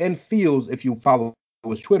felt and feels, if you follow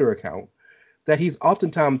his Twitter account, that he's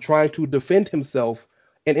oftentimes trying to defend himself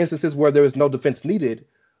in instances where there is no defense needed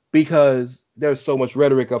because there's so much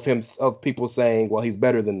rhetoric of people saying, well, he's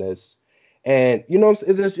better than this. And, you know,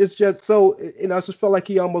 it's just so, you know, I just felt like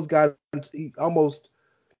he almost,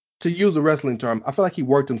 to use a wrestling term, I feel like he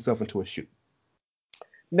worked himself into a shoot.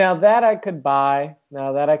 Now that I could buy.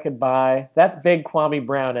 That's big Kwame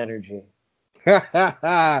Brown energy.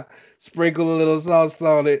 Sprinkle a little sauce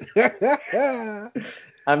on it.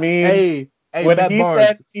 I mean, hey, when Matt he Barnes,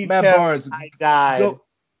 said he Matt chose, Barnes, I died.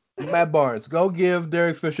 Matt Barnes, go give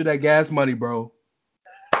Derek Fisher that gas money, bro.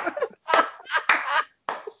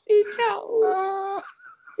 He chose.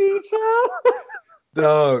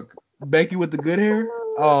 Doug, Becky with the good hair.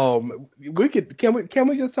 Can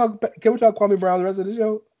we talk Kwame Brown the rest of the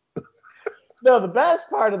show? No, the best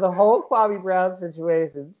part of the whole Kwame Brown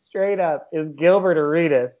situation, straight up, is Gilbert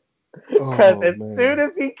Arenas. Because soon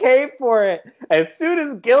as he came for it, as soon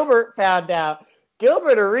as Gilbert found out,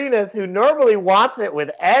 Gilbert Arenas, who normally wants it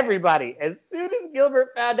with everybody, as soon as Gilbert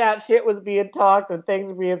found out shit was being talked and things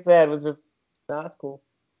were being said, was just, nah, it's cool.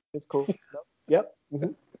 It's cool. Nope. Yep.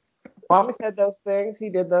 Mm-hmm. Kwame said those things. He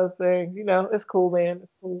did those things. You know, it's cool, man.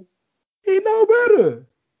 It's cool. He know better.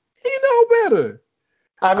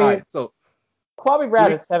 I mean, right, so Kwame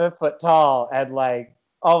Brown is 7 foot tall and like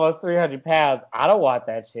almost 300 pounds. I don't want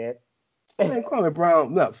that shit. Man, Kwame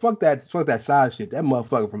Brown, no, fuck that size shit. That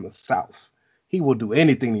motherfucker from the South. He will do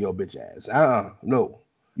anything to your bitch ass. No.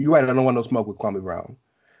 You're right, I don't want no smoke with Kwame Brown.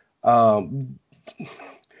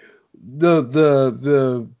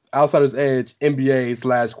 Outsiders Edge NBA /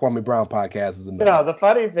 Kwame Brown podcast is enough. No, the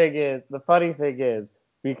funny thing is,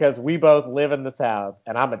 because we both live in the South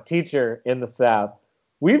and I'm a teacher in the South,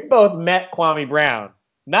 we've both met Kwame Brown.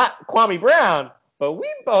 Not Kwame Brown, but we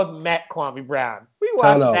both met Kwame Brown. We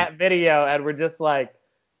watched that video and we're just like,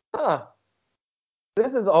 huh,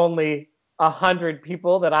 this is only 100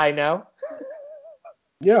 people that I know.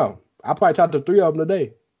 Yeah, I probably talked to 3 of them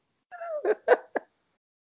today.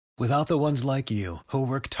 Without the ones like you, who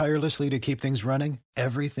work tirelessly to keep things running,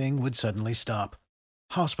 everything would suddenly stop.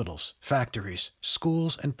 Hospitals, factories,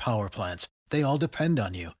 schools, and power plants, they all depend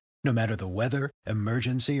on you. No matter the weather,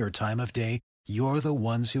 emergency, or time of day, you're the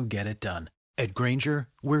ones who get it done. At Grainger,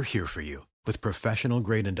 we're here for you with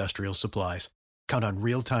professional-grade industrial supplies. Count on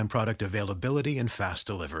real-time product availability and fast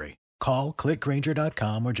delivery. Call, click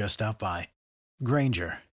Grainger.com, or just stop by.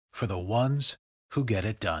 Grainger, for the ones who get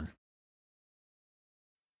it done.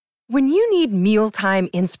 When you need mealtime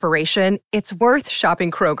inspiration, it's worth shopping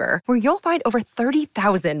Kroger, where you'll find over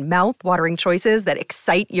 30,000 mouth-watering choices that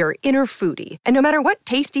excite your inner foodie. And no matter what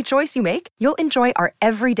tasty choice you make, you'll enjoy our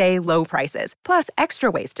everyday low prices, plus extra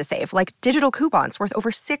ways to save, like digital coupons worth over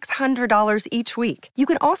 $600 each week. You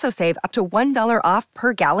can also save up to $1 off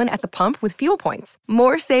per gallon at the pump with fuel points.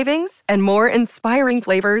 More savings and more inspiring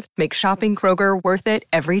flavors make shopping Kroger worth it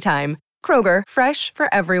every time. Kroger, fresh for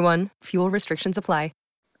everyone. Fuel restrictions apply.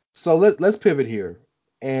 So let's pivot here,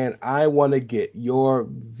 and I want to get your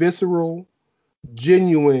visceral,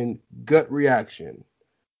 genuine gut reaction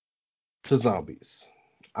to zombies.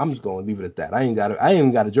 I'm just gonna leave it at that. I ain't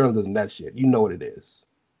got a journalism that shit. You know what it is.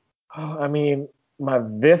 Oh, I mean, my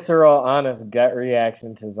visceral, honest gut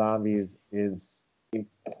reaction to zombies is.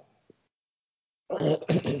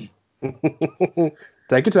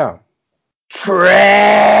 Take your time.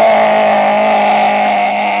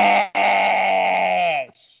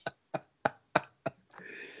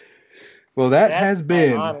 Well, that has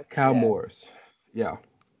been Kyle Morris. Yeah.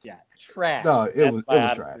 Yeah, trash. No, it was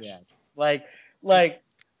trash.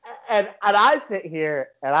 And I sit here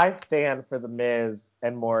and I stand for the Miz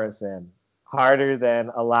and Morrison harder than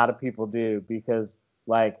a lot of people do because,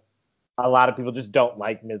 like, a lot of people just don't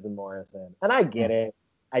like Miz and Morrison. And I get it.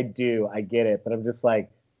 I get it. But I'm just like,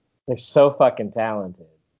 they're so fucking talented.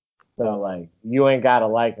 So, like, you ain't got to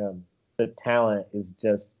like them. The talent is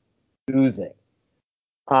just oozing.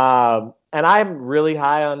 And I'm really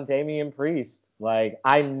high on Damian Priest. Like,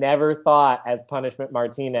 I never thought as Punishment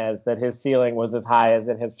Martinez that his ceiling was as high as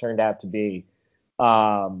it has turned out to be.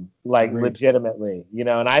 Legitimately, you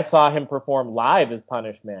know, and I saw him perform live as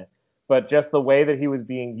Punishment, but just the way that he was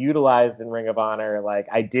being utilized in Ring of Honor, like,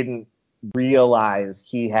 I didn't realize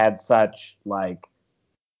he had such, like,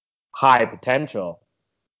 high potential.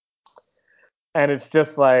 And it's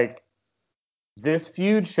just like, this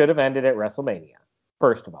feud should have ended at WrestleMania,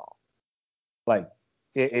 first of all. Like,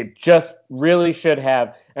 it just really should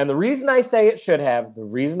have. And the reason I say it should have,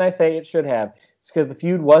 is because the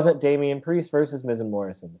feud wasn't Damian Priest versus Miz and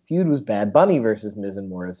Morrison. The feud was Bad Bunny versus Miz and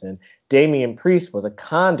Morrison. Damian Priest was a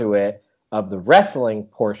conduit of the wrestling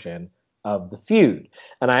portion of the feud.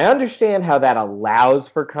 And I understand how that allows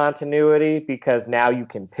for continuity because now you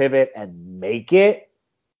can pivot and make it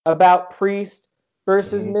about Priest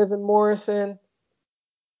versus Miz and Morrison.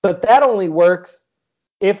 But that only works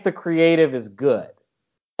if the creative is good.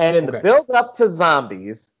 And in the build up to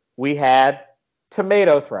zombies, we had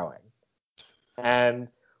tomato throwing. And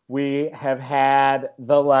we have had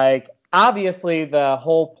obviously the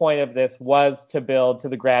whole point of this was to build to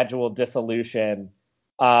the gradual dissolution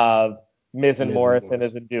of Miz and Morrison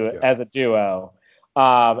as a duo.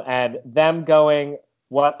 And them going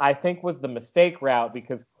what I think was the mistake route,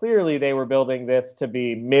 because clearly they were building this to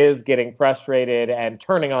be Miz getting frustrated and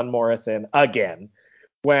turning on Morrison again.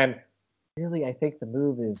 When really, I think the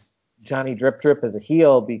move is Johnny Drip Drip as a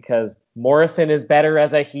heel because Morrison is better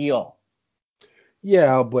as a heel.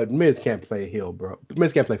 Yeah, but Miz can't play a heel, bro.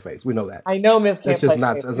 Miz can't play face. We know that. I know Miz can't play face.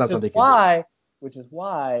 That's not something they can do. Which is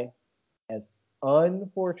why, as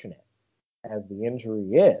unfortunate as the injury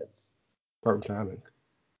is, perfect timing,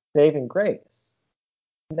 saving grace.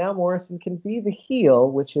 Now Morrison can be the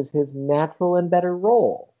heel, which is his natural and better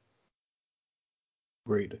role.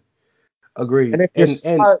 Agreed. And if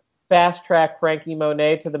you fast track Frankie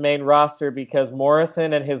Monet to the main roster because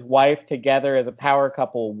Morrison and his wife together as a power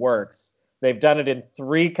couple works. They've done it in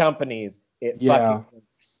 3 companies. It fucking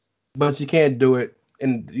works. But you can't do it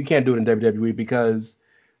in WWE because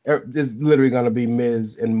there's literally gonna be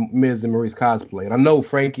Miz and Maurice cosplay. And I know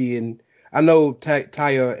Frankie and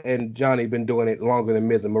Taya and Johnny been doing it longer than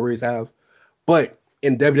Miz and Maurice have. But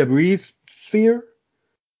in WWE's sphere,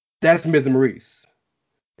 that's Miz and Maurice.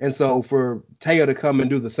 And so for Taya to come and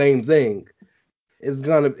do the same thing is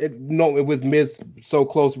with Miz so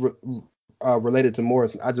close related to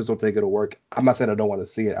Morrison, I just don't think it'll work. I'm not saying I don't want to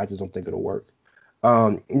see it. I just don't think it'll work.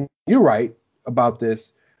 You're right about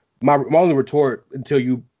this. My only retort until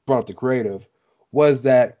you brought up the creative was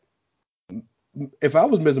that if I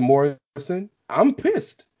was Miz Morrison, I'm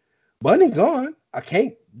pissed. Bunny gone. I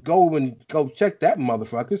can't go check that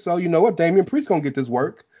motherfucker. So you know what? Damian Priest gonna get this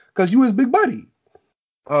work because you his big buddy.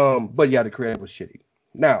 But yeah, the creative was shitty.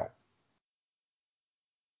 Now,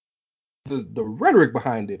 the rhetoric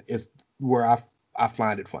behind it is where I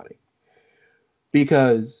find it funny.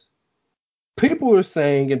 Because people are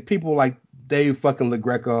saying, and people like Dave fucking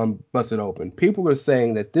LaGreca on Busted Open, people are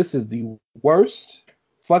saying that this is the worst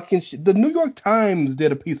fucking shit. The New York Times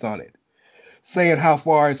did a piece on it, saying how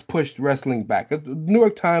far it's pushed wrestling back. The New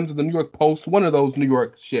York Times or the New York Post, one of those New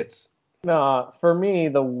York shits. No, for me,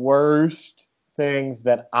 the worst things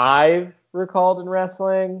that I've recalled in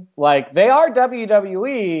wrestling, like they are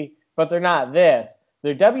WWE, but they're not this.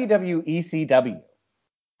 They're WWECW.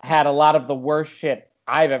 Had a lot of the worst shit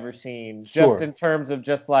I've ever seen, just in terms of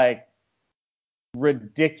just like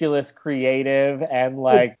ridiculous creative and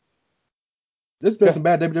like. There's been some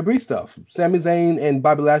bad WWE stuff. Sami Zayn and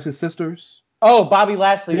Bobby Lashley's sisters. Oh, Bobby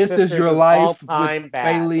Lashley. This is your life with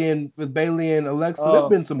Bayley and Alexa. There's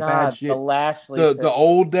been some bad shit. The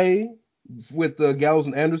old day with the Gallows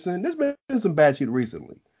and Anderson. There's been some bad shit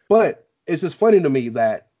recently. But it's just funny to me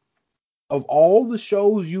that of all the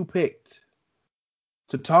shows you picked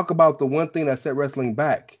to talk about the one thing that set wrestling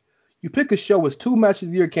back, you pick a show with 2 match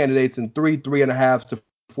of the year candidates and 3.5 to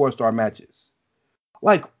 4-star matches.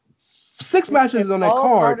 Like 6 matches on that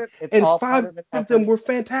card, and 5 of them were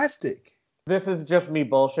fantastic. This is just me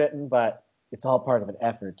bullshitting, but it's all part of an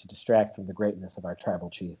effort to distract from the greatness of our tribal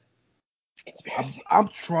chief. It's conspiracy. I'm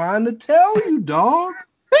trying to tell you, dog.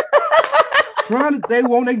 They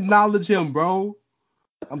won't acknowledge him, bro.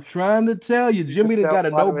 I'm trying to tell you, Jimmy done got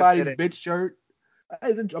a nobody's bitch shirt.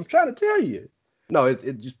 I'm trying to tell you. No, it's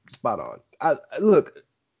just spot on. Look,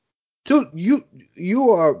 you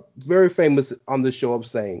are very famous on this show of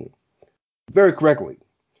saying very correctly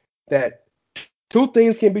that 2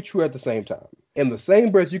 things can be true at the same time. In the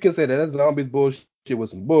same breath, you can say that Zombies bullshit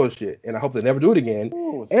was some bullshit, and I hope they never do it again.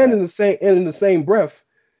 Ooh, and in the same breath,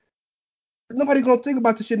 nobody's gonna think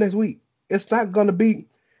about this shit next week. It's not gonna be.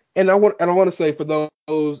 And I want to say for those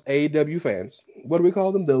AEW fans, what do we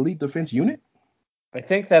call them? The Elite Defense Unit. I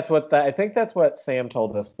think that's what Sam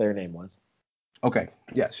told us their name was. Okay,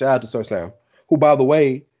 yeah. Shout out to Sir Sam, who, by the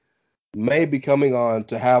way, may be coming on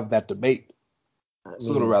to have that debate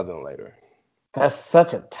sooner rather than later. That's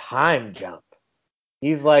such a time jump.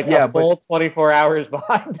 He's like a full 24 hours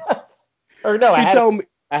behind us, or no,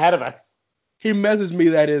 ahead of us. He messaged me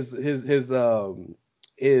that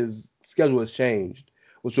his schedule has changed,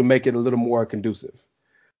 which will make it a little more conducive.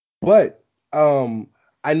 But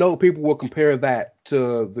I know people will compare that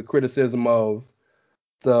to the criticism of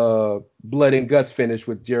the blood and guts finish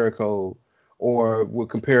with Jericho, or will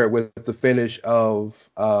compare it with the finish of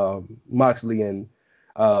Moxley and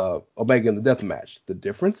Omega in the death match. The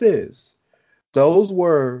difference is those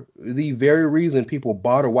were the very reason people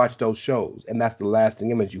bought or watched those shows, and that's the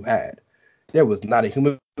lasting image you had. There was not a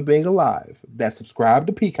human being alive that subscribed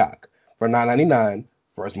to Peacock for $9.99,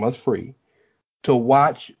 first month free, to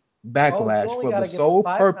watch Backlash for the sole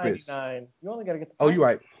purpose. You only got to get. Oh, you're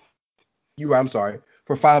right. I'm sorry.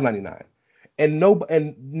 For $5.99, and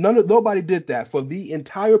nobody did that for the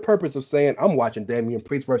entire purpose of saying I'm watching Damian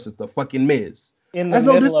Priest versus the fucking Miz. In the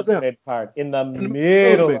middle of the mid card. In the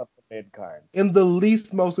middle of the mid card. In the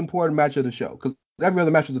least most important match of the show, because every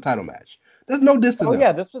other match was a title match. There's no diss to them. Oh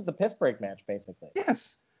yeah, this was the piss break match, basically.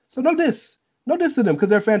 Yes. So no diss to them because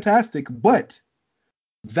they're fantastic. But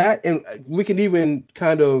that, and we can even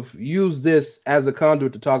kind of use this as a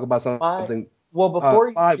conduit to talk about something. Before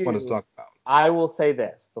you I want to talk about. I will say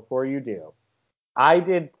this before you do. I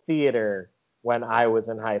did theater when I was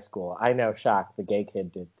in high school. I know, shock, the gay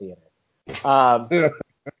kid did theater.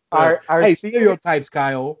 Hey, stereotypes,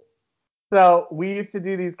 Kyle. So we used to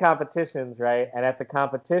do these competitions, right? And at the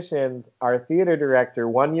competitions, our theater director,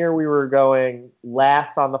 one year we were going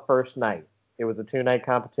last on the first night. It was a 2-night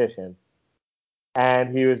competition.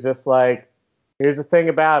 And he was just like, here's the thing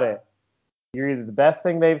about it. You're either the best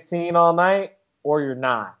thing they've seen all night or you're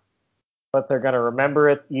not. But they're going to remember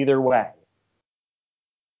it either way.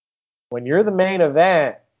 When you're the main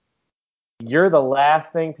event, you're the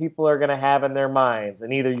last thing people are going to have in their minds.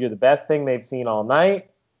 And either you're the best thing they've seen all night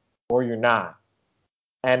or you're not.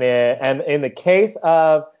 And in the case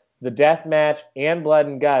of the death match and blood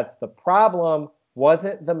and guts, the problem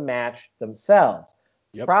wasn't the match themselves.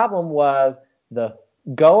 Yep. Problem was the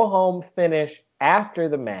go home finish after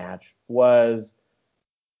the match was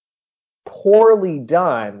poorly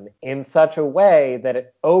done in such a way that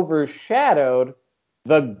it overshadowed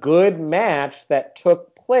the good match that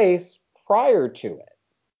took place prior to it.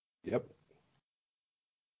 Yep.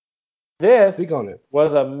 This Speak on it.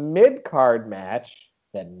 was a mid-card match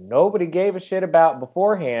that nobody gave a shit about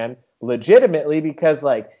beforehand, legitimately, because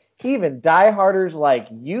like even dieharders like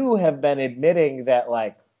you have been admitting that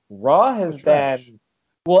like Raw has been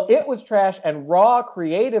well, it was trash, and Raw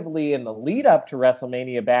creatively in the lead up to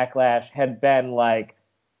WrestleMania Backlash had been like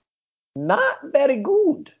not very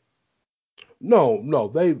good. No,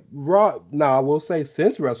 they Raw. Now I will say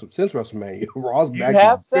since WrestleMania, Raw's You back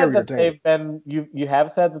have to said very that entertaining. they've been you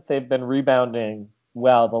have said that they've been rebounding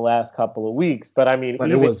well the last couple of weeks, but I mean,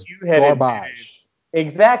 But it even was you had admitted, garbage.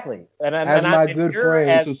 exactly, and As my good you're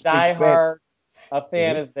friends as who spent diehard a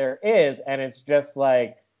fan as there is, and it's just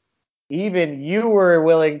like even you were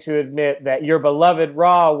willing to admit that your beloved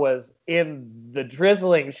Raw was in the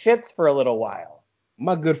drizzling shits for a little while.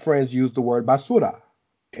 my good friends used the word basura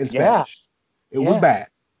in Yeah. Spanish. It was bad.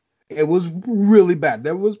 It was really bad.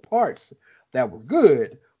 There was parts that were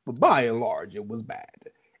good, but by and large, it was bad.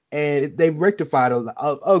 And they've rectified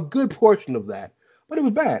a good portion of that, but it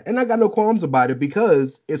was bad. And I got no qualms about it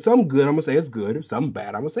because if something good, I'm gonna say it's good. If something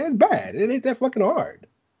bad, I'm gonna say it's bad. It ain't that fucking hard,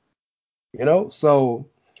 you know. So,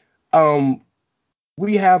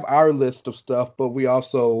 we have our list of stuff, but we're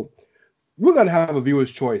gonna have a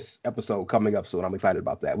viewer's choice episode coming up soon. I'm excited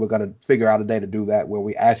about that. We're gonna figure out a day to do that where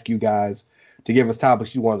we ask you guys to give us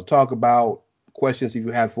topics you want to talk about, questions if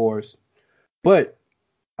you have for us. But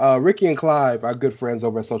Ricky and Clive, our good friends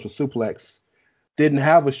over at Social Suplex, didn't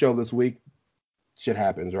have a show this week. Shit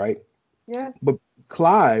happens, right? Yeah. But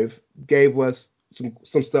Clive gave us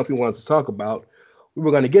some stuff he wanted to talk about. We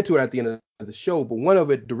were going to get to it at the end of the show, but one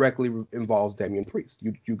of it directly involves Damian Priest.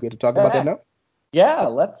 You get to talk about that now? Yeah,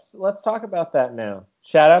 let's talk about that now.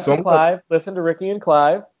 Shout out to Clive. Listen to Ricky and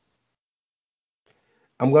Clive.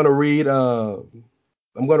 I'm gonna read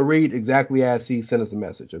exactly as he sent us the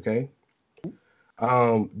message, okay?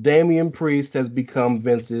 Damian Priest has become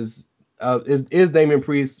Vince's is Damian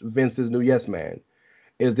Priest Vince's new yes man?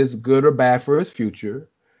 Is this good or bad for his future?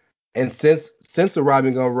 And since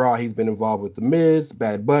arriving on Raw, he's been involved with The Miz,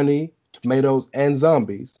 Bad Bunny, Tomatoes, and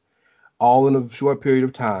Zombies, all in a short period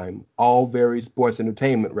of time, all very sports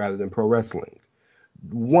entertainment rather than pro wrestling.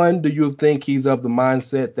 One, do you think he's of the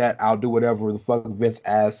mindset that I'll do whatever the fuck Vince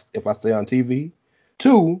asks if I stay on TV?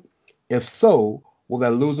 Two, if so, will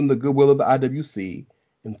that lose him the goodwill of the IWC?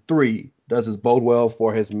 And three, does this bode well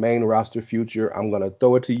for his main roster future? I'm going to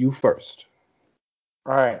throw it to you first.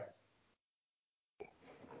 All right.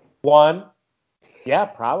 One, yeah,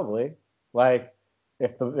 probably. Like,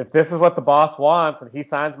 if this is what the boss wants and he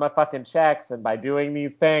signs my fucking checks, and by doing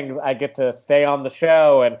these things, I get to stay on the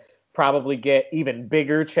show and probably get even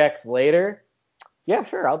bigger checks later, yeah,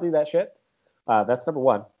 sure, I'll do that shit. That's number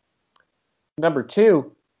one. Number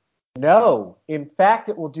two, no. In fact,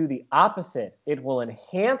 it will do the opposite. It will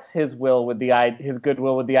enhance his goodwill with the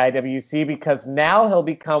IWC, because now he'll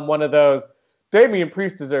become one of those, Damian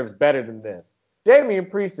Priest deserves better than this. Damian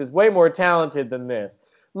Priest is way more talented than this.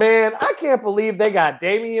 Man, I can't believe they got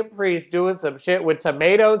Damian Priest doing some shit with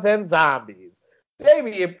Tomatoes and Zombies.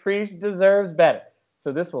 Damian Priest deserves better.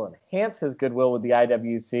 So this will enhance his goodwill with the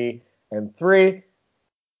IWC. And three,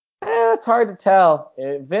 it's hard to tell.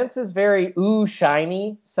 Vince is very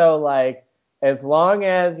shiny. So, like, as long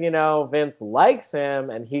as, Vince likes him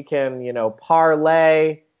and he can,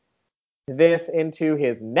 parlay this into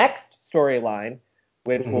his next storyline,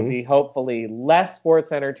 which will be hopefully less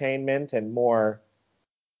sports entertainment and more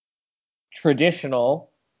traditional,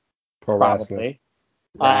 pro probably.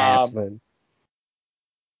 Wrestling.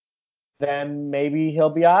 Then maybe he'll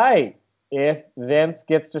be all right. If Vince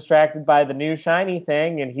gets distracted by the new shiny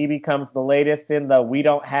thing and he becomes the latest in the we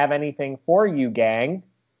don't have anything for you gang,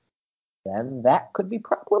 then that could be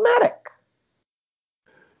problematic.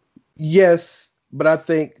 Yes, but I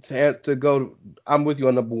think I'm with you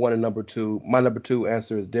on number one and number two. My number two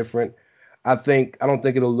answer is different. I don't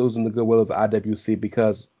think it'll lose him the goodwill of the IWC,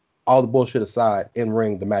 because all the bullshit aside, in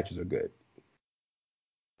ring the matches are good.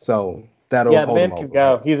 So that'll hold him over. Can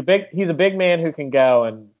go. He's a big man who can go,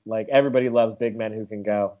 and like everybody loves big men who can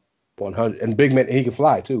go. 100 and big man, he can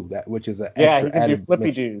fly too. Which is an extra he can do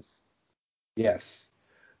flippy juice. Yes.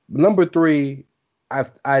 Number three, I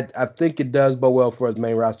think it does bode well for his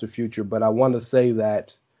main roster future, but I want to say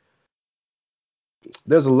that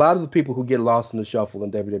there's a lot of the people who get lost in the shuffle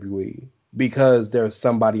in WWE because there's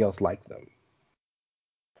somebody else like them.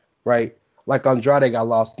 Right? Like Andrade got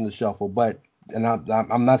lost in the shuffle, but and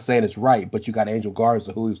I'm not saying it's right, but you got Angel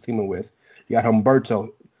Garza, who he was teaming with. You got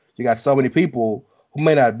Humberto. You got so many people who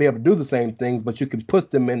may not be able to do the same things, but you can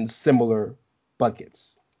put them in similar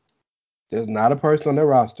buckets. There's not a person on their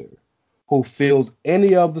roster who fills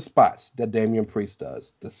any of the spots that Damian Priest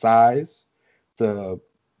does. The size, the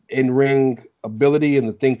in-ring ability, and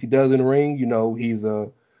the things he does in the ring. You know, he's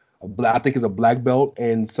I think he's a black belt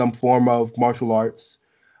in some form of martial arts.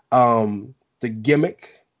 The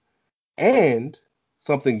gimmick, and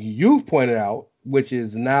something you've pointed out, which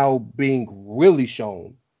is now being really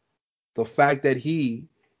shown, the fact that he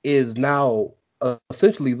is now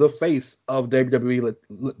essentially the face of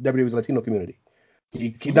WWE's Latino community.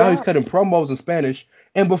 Now he's cutting promos in Spanish.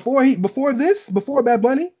 And before Bad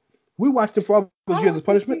Bunny, we watched him for all those years as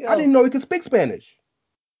punishment. I didn't know he could speak Spanish.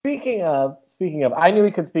 Speaking of, I knew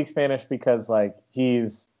he could speak Spanish because like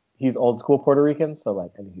he's old school Puerto Rican, so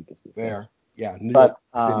like I knew he could speak Spanish. Yeah, New York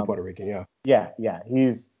City, Puerto Rican,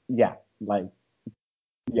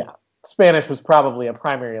 Spanish was probably a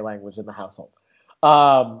primary language in the household.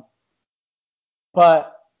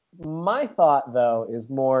 But my thought, though, is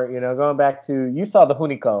more, going back to, you saw the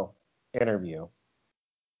Hunico interview.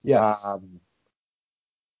 Yes.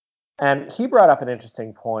 And he brought up an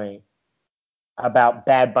interesting point about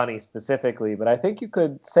Bad Bunny specifically, but I think you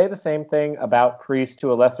could say the same thing about Priest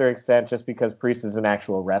to a lesser extent, just because Priest is an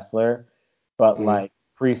actual wrestler, but like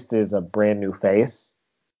Priest is a brand new face,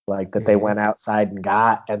 like that they went outside and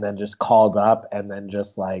got, and then just called up and then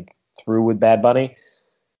just like threw with Bad Bunny.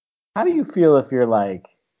 How do you feel if you're like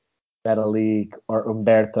Metalik or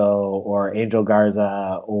Humberto or Angel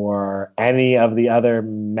Garza or any of the other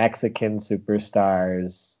Mexican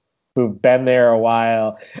superstars who've been there a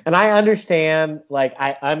while? And I understand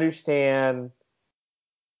the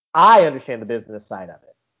business side of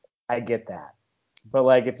it. I get that. But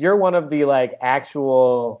like if you're one of the like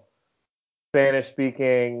actual Spanish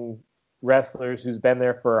speaking wrestlers who's been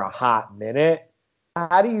there for a hot minute,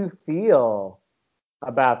 how do you feel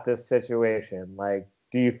about this situation? Like,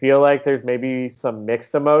 do you feel like there's maybe some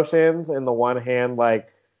mixed emotions? In the one hand, like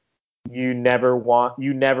you never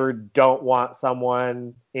don't want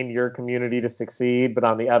someone in your community to succeed, but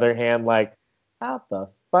on the other hand, like, how the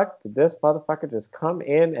fuck did this motherfucker just come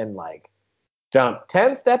in and like jump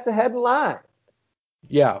 10 steps ahead in line?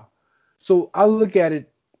 Yeah. So I look at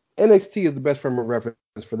it, NXT is the best frame of reference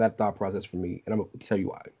for that thought process for me, and I'm going to tell you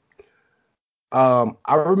why.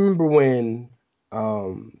 I remember when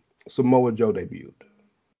Samoa Joe debuted,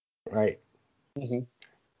 right? Mm-hmm.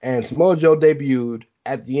 And Samoa Joe debuted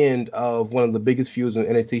at the end of one of the biggest feuds in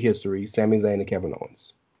NXT history, Sami Zayn and Kevin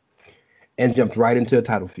Owens, and jumped right into a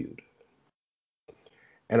title feud.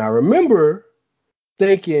 And I remember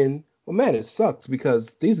thinking, well, man, it sucks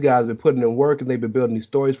because these guys have been putting in work and they've been building these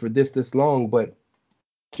stories for this long, but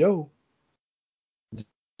Joe, you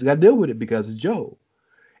got to deal with it because it's Joe.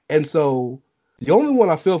 And so the only one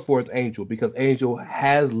I feel for is Angel, because Angel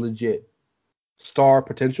has legit star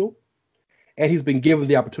potential, and he's been given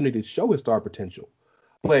the opportunity to show his star potential.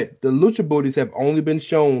 But the Lucha Booties have only been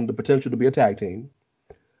shown the potential to be a tag team.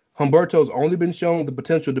 Humberto's only been shown the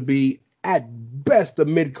potential to be, at best, a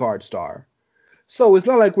mid-card star. So it's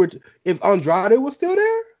not like if Andrade was still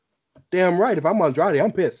there, damn right, if I'm Andrade,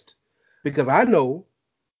 I'm pissed. Because I know,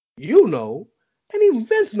 you know, and even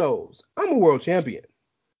Vince knows, I'm a world champion.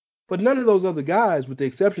 But none of those other guys, with the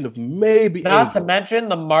exception of maybe Not Angel, to mention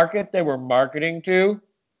the market they were marketing to,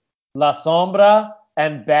 La Sombra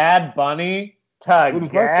and Bad Bunny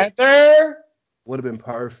together. Would have been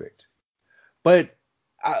perfect. But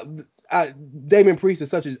Damian Priest is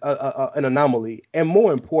such an anomaly. And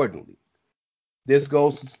more importantly, this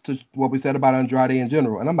goes to what we said about Andrade in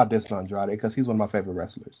general. And I'm not dissing Andrade because he's one of my favorite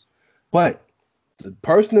wrestlers. But the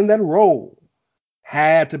person in that role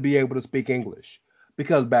had to be able to speak English.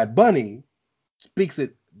 Because Bad Bunny speaks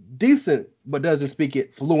it decent, but doesn't speak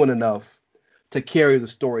it fluent enough to carry the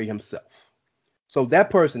story himself. So that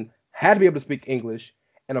person had to be able to speak English.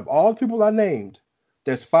 And of all the people I named,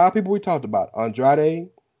 there's 5 people we talked about: Andrade,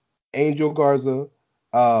 Angel Garza,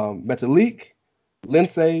 Metalik,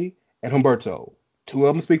 Lindsay, and Humberto. 2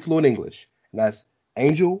 of them speak fluent English. And that's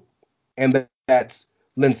Angel and that's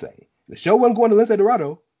Lindsay. The show wasn't going to Lindsay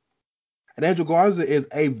Dorado. And Angel Garza is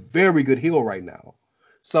a very good heel right now.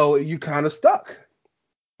 So you kind of stuck.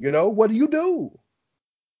 What do you do?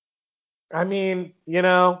 I mean,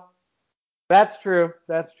 that's true.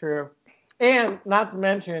 That's true. And not to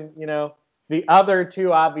mention, the other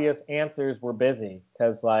 2 obvious answers were busy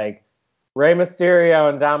because, like, Rey Mysterio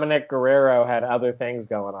and Dominic Guerrero had other things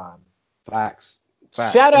going on. Facts.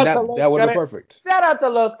 Shout out to that would have been perfect. Shout out to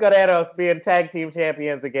Los Guerreros being tag team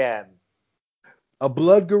champions again. A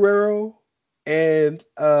Blood Guerrero and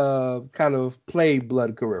kind of play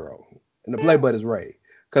Blood Guerrero. And the play Blood is Ray.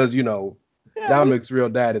 Because, Dominic's real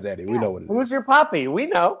dad is Eddie. We know what it is. Who's your poppy? We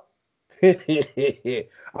know.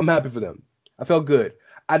 I'm happy for them. I felt good.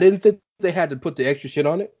 I didn't think they had to put the extra shit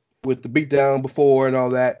on it with the beatdown before and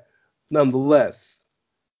all that. Nonetheless,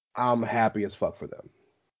 I'm happy as fuck for them.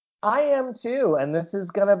 I am too. And this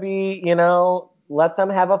is going to be, let them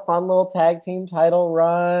have a fun little tag team title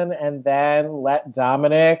run and then let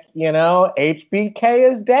Dominic, HBK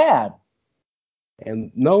his dad.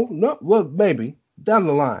 And no, well, maybe down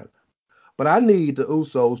the line. But I need the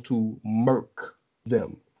Usos to murk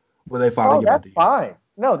them when they finally get that's fine.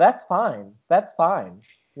 No, that's fine. That's fine.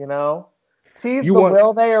 Tease the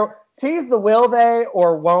will they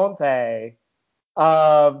or won't they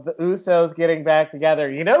of the Usos getting back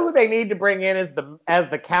together. You know who they need to bring in as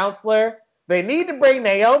the counselor? They need to bring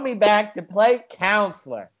Naomi back to play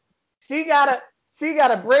counselor. She gotta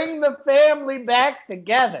bring the family back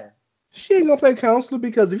together. She ain't gonna play counselor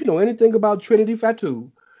because if you know anything about Trinity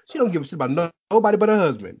Fatu, she don't give a shit about nobody but her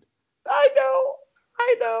husband. I know.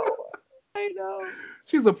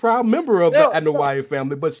 She's a proud member of the Anoa'i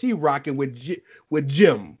family, but she rocking with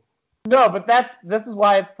Jim. No, but this is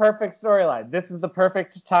why it's perfect storyline. This is the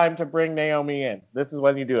perfect time to bring Naomi in. This is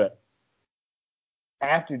when you do it.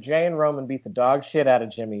 After Jay and Roman beat the dog shit out of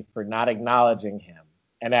Jimmy for not acknowledging him,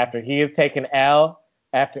 and after he has taken L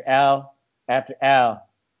after L after L,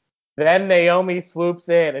 then Naomi swoops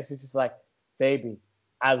in and she's just like, baby,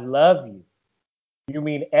 I love you. You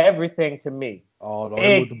mean everything to me. Oh,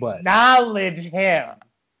 with the butt. Acknowledge him.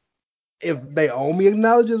 If Naomi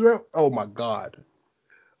acknowledges him, oh my God.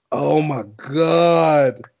 Oh my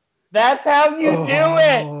God. That's how you do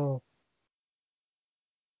it.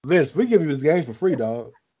 Vince, we give you this game for free,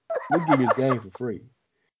 dog. We give you this game for free.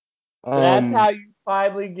 That's how you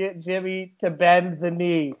finally get Jimmy to bend the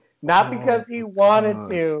knee. Not because he wanted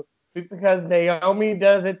to, but because Naomi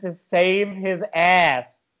does it to save his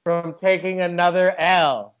ass from taking another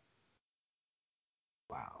L.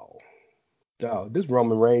 Wow. Dog, this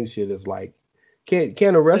Roman Reigns shit is like,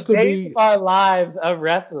 can a wrestler be our lives of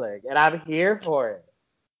wrestling, and I'm here for it.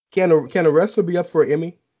 Can a wrestler be up for an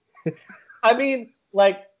Emmy? I mean,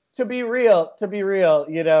 like, to be real,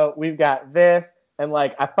 we've got this, and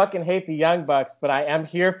like, I fucking hate the Young Bucks, but I am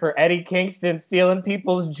here for Eddie Kingston stealing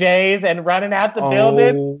people's J's and running out the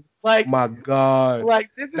building. Like, my God. Like,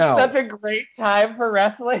 this is such a great time for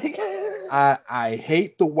wrestling. I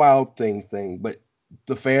hate the Wild thing, but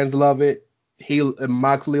the fans love it.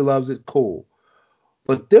 Moxley loves it. Cool.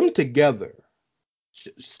 But them together,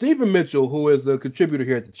 Stephen Mitchell, who is a contributor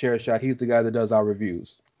here at the Chair Shot, he's the guy that does our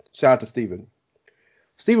reviews. Shout out to Stephen.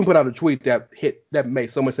 Stephen put out a tweet that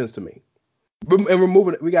made so much sense to me. And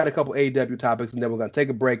we got a couple AEW topics, and then we're going to take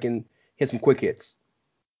a break and hit some quick hits.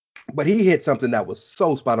 But he hit something that was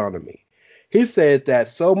so spot on to me. He said that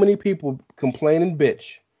so many people complain and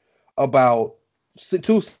bitch about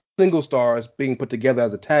two single stars being put together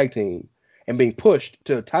as a tag team and being pushed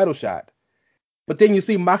to a title shot. But then you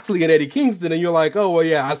see Moxley and Eddie Kingston, and you're like, oh, well,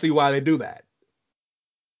 yeah, I see why they do that.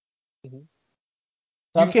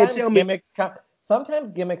 Mm-hmm. You can't tell me.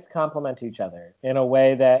 Sometimes gimmicks complement each other in a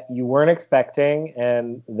way that you weren't expecting,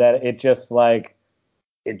 and that it just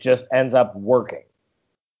ends up working.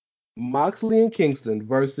 Moxley and Kingston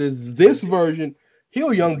versus this version.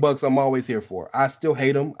 Heel Young Bucks, I'm always here for. I still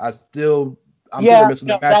hate them. I'm missing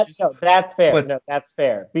the matches. That's fair. That's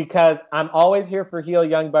fair. Because I'm always here for heel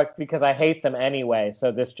Young Bucks because I hate them anyway.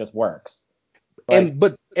 So this just works. And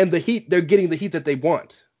the heat, they're getting the heat that they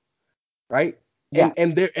want, right? Yeah.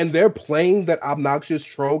 And they're playing that obnoxious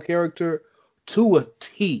troll character to a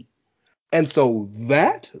T. And so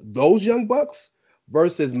those Young Bucks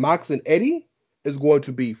versus Mox and Eddie is going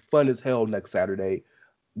to be fun as hell next Saturday.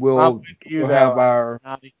 We'll have our.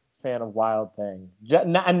 I'm not a fan of Wild Thing.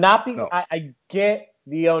 I get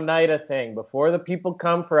the Oneida thing. Before the people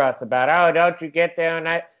come for us about, oh, don't you get the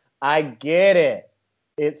Oneida? I get it.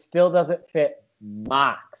 It still doesn't fit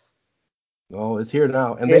Mox. Oh, it's here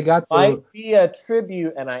now, and might be a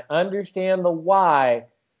tribute, and I understand the why,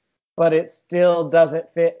 but it still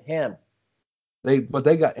doesn't fit him. They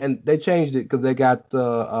changed it because they got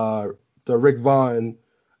the Rick Vaughn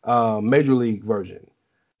Major League version,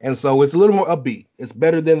 and so it's a little more upbeat. It's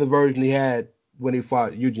better than the version he had when he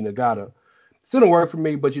fought Yuji Nagata. Still don't work for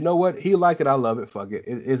me, but you know what? He like it, I love it. Fuck it.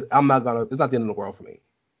 It's not the end of the world for me.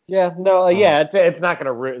 Yeah, no, it's not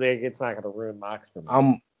gonna ruin. It's not gonna ruin Mox for me.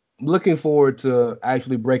 I'm looking forward to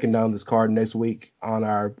actually breaking down this card next week on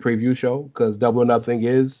our preview show because Double or Nothing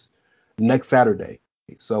is next Saturday.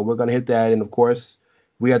 So we're gonna hit that, and of course,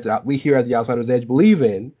 we here at the Outsiders Edge believe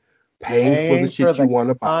in Paying for the shit you want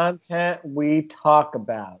to buy. Content we talk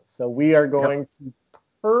about. So we are going to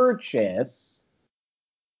purchase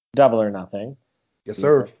Double or Nothing. Yes,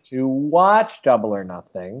 sir. To watch Double or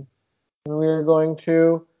Nothing. And we're going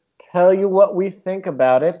to tell you what we think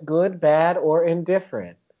about it, good, bad, or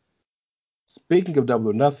indifferent. Speaking of Double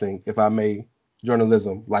or Nothing, if I may,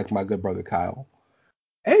 journalism, like my good brother Kyle.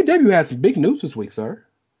 AEW had some big news this week, sir.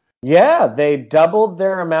 Yeah, they doubled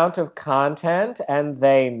their amount of content and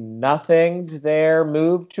they nothinged their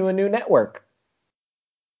move to a new network.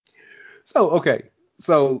 So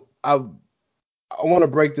I want to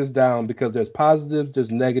break this down because there's positives,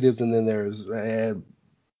 there's negatives, and then there's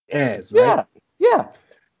ads, right? Yeah.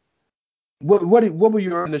 What were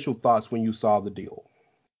your initial thoughts when you saw the deal?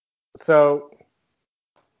 So,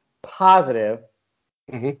 positive.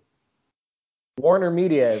 Mm-hmm. Warner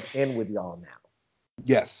Media is in with y'all now.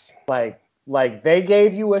 Yes. Like they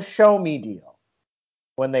gave you a show me deal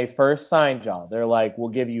when they first signed y'all. They're like, we'll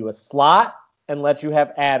give you a slot and let you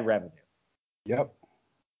have ad revenue. Yep.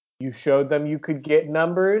 You showed them you could get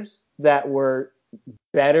numbers that were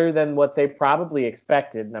better than what they probably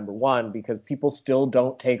expected, number one, because people still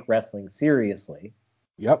don't take wrestling seriously.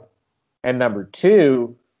 Yep. And number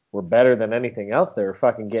two, were better than anything else they were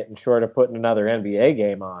fucking getting short of putting another NBA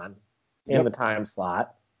game on in the time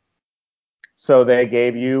slot. So they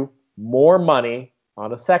gave you more money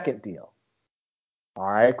on a second deal.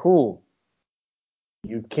 All right, cool.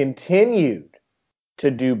 You continued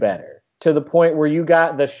to do better to the point where you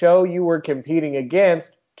got the show you were competing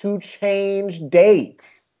against to change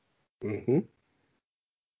dates. Mm-hmm.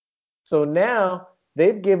 So now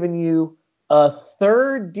they've given you a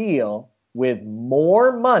third deal with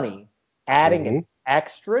more money, adding an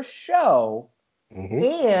extra show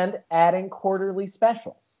and adding quarterly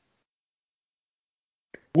specials.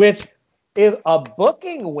 Which is a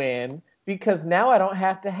booking win because now I don't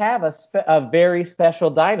have to have a very special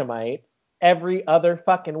Dynamite every other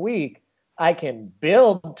fucking week. I can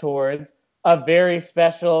build towards a very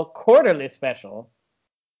special quarterly special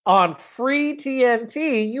on free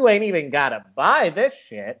TNT. You ain't even got to buy this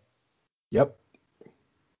shit. Yep.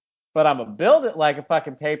 But I'm going to build it like a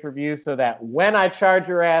fucking pay-per-view so that when I charge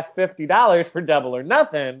your ass $50 for Double or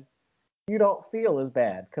Nothing, you don't feel as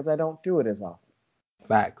bad because I don't do it as often.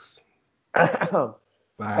 Facts. And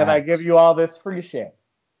I give you all this free shit.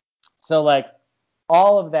 So, like,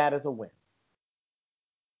 all of that is a win.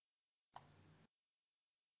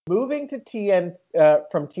 Moving to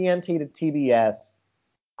from TNT to TBS,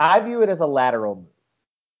 I view it as a lateral move.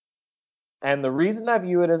 And the reason I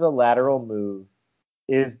view it as a lateral move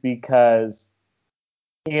is because,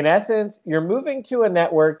 in essence, you're moving to a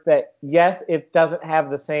network that, yes, it doesn't have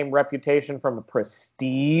the same reputation from a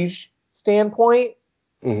prestige standpoint.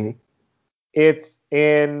 Mm-hmm. It's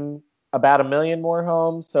in about 1 million more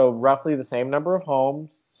homes, so roughly the same number of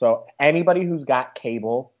homes. So anybody who's got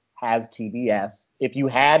cable has TBS. If you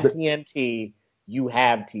had TNT, you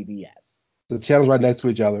have TBS. The channels right next to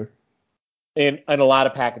each other. In a lot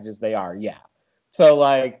of packages, they are, yeah. So,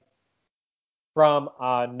 like, from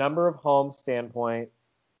a number of homes standpoint,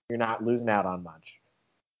 you're not losing out on much.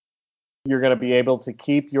 You're going to be able to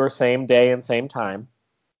keep your same day and same time.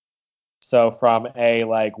 So from a,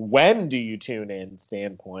 like, when do you tune in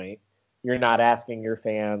standpoint, you're not asking your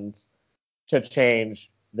fans to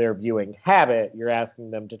change their viewing habit. You're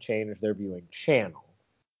asking them to change their viewing channel,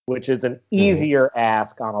 which is an easier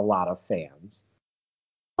ask on a lot of fans.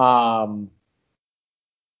 But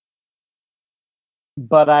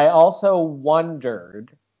I also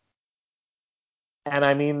wondered, and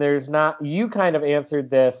I mean, you kind of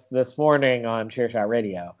answered this morning on Chairshot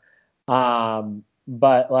Radio.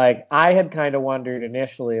 But, like, I had kind of wondered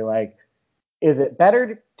initially, like, is it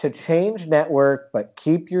better to change network but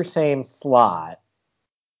keep your same slot?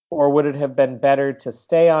 Or would it have been better to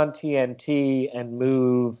stay on TNT and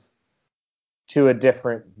move to a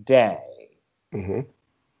different day? Mm-hmm.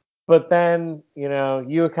 But then,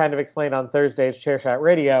 you kind of explained on Thursday's Chairshot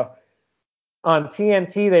Radio, on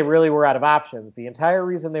TNT, they really were out of options. The entire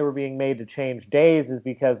reason they were being made to change days is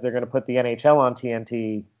because they're going to put the NHL on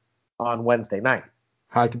TNT on Wednesday night.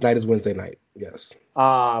 Hockey night is Wednesday night, yes.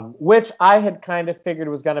 Which I had kind of figured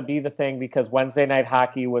was going to be the thing because Wednesday night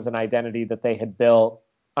hockey was an identity that they had built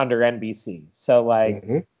under NBC. So,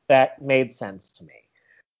 like, that made sense to me.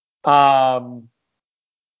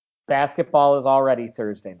 Basketball is already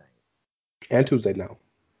Thursday night. And Tuesday now.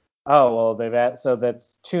 Oh, well, so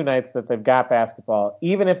that's 2 nights that they've got basketball.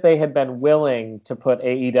 Even if they had been willing to put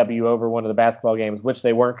AEW over one of the basketball games, which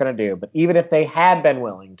they weren't going to do, but even if they had been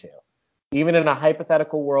willing to, even in a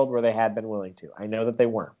hypothetical world where they had been willing to, I know that they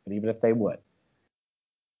weren't, but even if they would,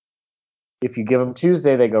 If you give them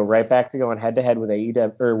Tuesday, they go right back to going head to head with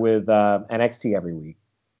AEW or with NXT every week.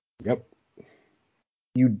 Yep.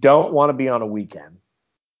 You don't want to be on a weekend.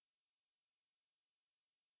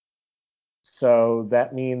 So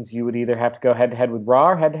that means you would either have to go head to head with Raw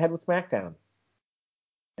or head to head with SmackDown.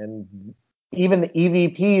 And even the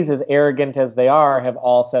EVPs, as arrogant as they are, have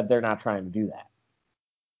all said they're not trying to do that.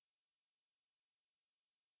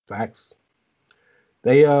 Facts.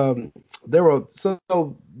 They there were so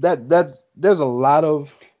that there's a lot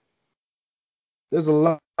of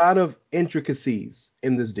intricacies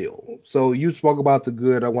in this deal. So you spoke about the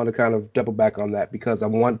good. I want to kind of double back on that because I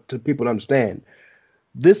want people to understand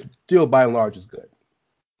this deal by and large is good.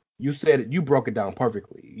 You said it, you broke it down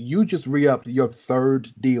perfectly. You just re-upped your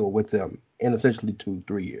third deal with them in essentially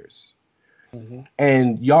 2-3 years. Mm-hmm.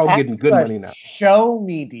 And y'all getting good money now. Show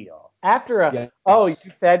me deal. After you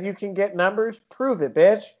said you can get numbers? Prove it,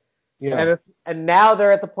 bitch. Yeah. And now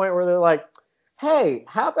they're at the point where they're like, hey,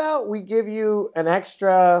 how about we give you an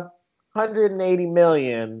extra $180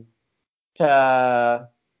 million to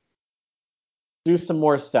do some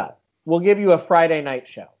more stuff. We'll give you a Friday night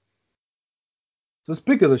show. So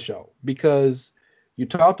speak of the show, because you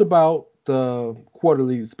talked about the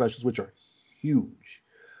quarterly specials, which are huge.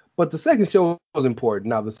 But the second show was important.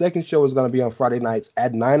 Now, the second show is going to be on Friday nights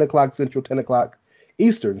at 9 o'clock Central, 10 o'clock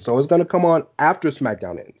Eastern. So it's going to come on after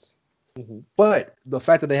SmackDown ends. Mm-hmm. But the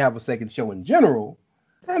fact that they have a second show in general,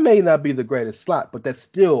 that may not be the greatest slot, but that's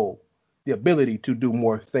still the ability to do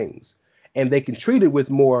more things. And they can treat it with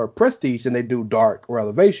more prestige than they do Dark or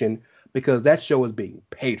Elevation because that show is being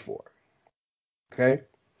paid for. Okay?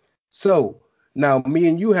 So now me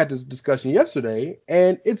and you had this discussion yesterday,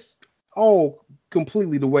 and it's all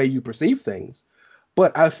completely the way you perceive things.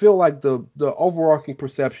 But I feel like the overarching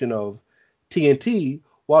perception of TNT,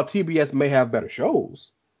 while TBS may have better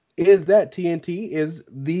shows, is that TNT is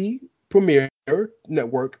the premier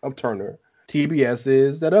network of Turner. TBS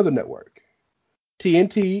is that other network.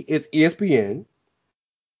 TNT is ESPN.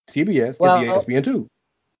 TBS is ESPN2.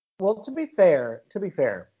 Well, to be fair,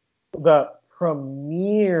 the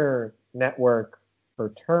premier network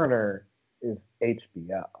for Turner is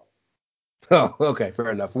HBO. Oh, okay,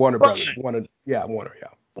 fair enough. Warner Brothers. Warner, yeah.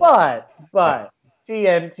 But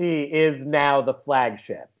TNT is now the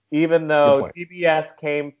flagship. Even though TBS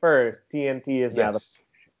came first, TNT is now the flagship.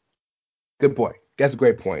 Good point. That's a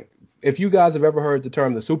great point. If you guys have ever heard the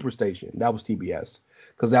term the Superstation, that was TBS,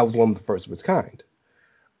 because that was one of the first of its kind.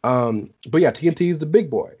 But yeah, TNT is the big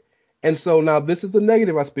boy. And so now this is the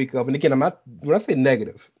negative I speak of. And again, when I say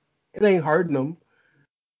negative, it ain't hurting them.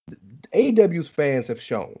 AEW's fans have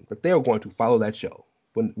shown that they are going to follow that show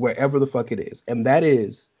wherever the fuck it is. And that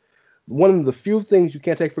is one of the few things you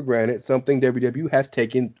can't take for granted, something WWE has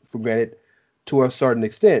taken for granted to a certain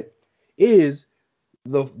extent, is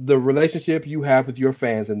the relationship you have with your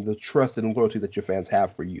fans and the trust and loyalty that your fans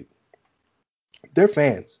have for you. Their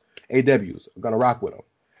fans, AEWs, are going to rock with them.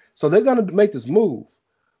 So they're going to make this move.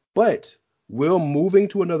 But will moving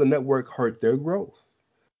to another network hurt their growth?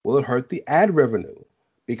 Will it hurt the ad revenue?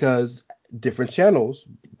 Because different channels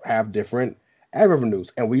have different ad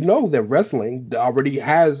revenues. And we know that wrestling already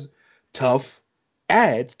has tough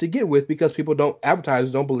ads to get with because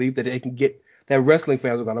advertisers don't believe that they can get, that wrestling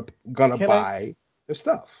fans are gonna buy their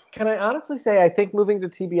stuff. Can I honestly say I think moving to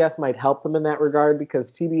TBS might help them in that regard,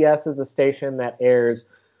 because TBS is a station that airs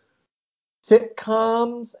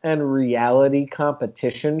sitcoms and reality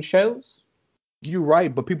competition shows. You're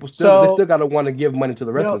right, but people still got to want to give money to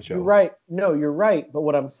the wrestling show. You're right. No, you're right. But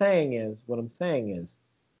what I'm saying is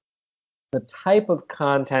the type of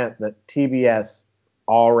content that TBS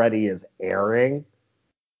already is airing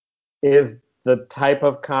is the type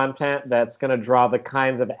of content that's going to draw the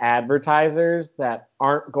kinds of advertisers that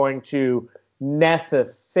aren't going to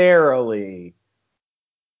necessarily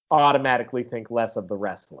automatically think less of the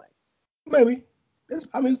wrestling. Maybe. It's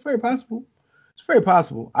very possible. It's very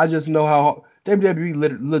possible. I just know how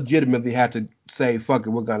WWE legitimately had to say, fuck it,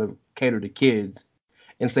 we're going to cater to kids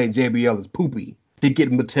and say JBL is poopy to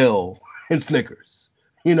get Mattel and Snickers.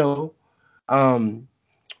 You know?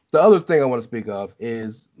 The other thing I want to speak of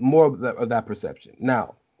is more of that perception.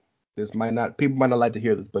 Now, people might not like to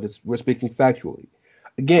hear this, but we're speaking factually.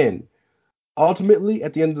 Again, ultimately,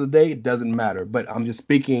 at the end of the day, it doesn't matter, but I'm just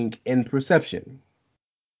speaking in perception.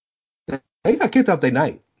 They got kicked off their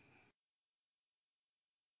night.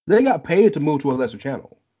 They got paid to move to a lesser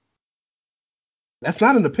channel. That's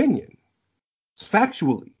not an opinion. It's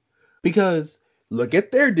factually. Because look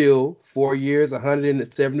at their deal, 4 years,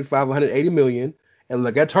 175, 180 million, and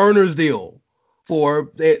look at Turner's deal for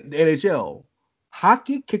the NHL.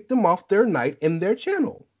 Hockey kicked them off their night in their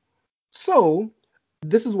channel. So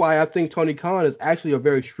This is why I think Tony Khan is actually a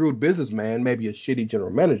very shrewd businessman, maybe a shitty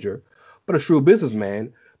general manager, but a shrewd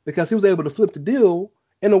businessman because he was able to flip the deal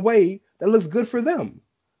in a way that looks good for them.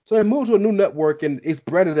 So they moved to a new network and it's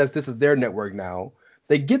branded as this is their network now.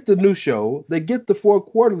 They get the new show, they get the 4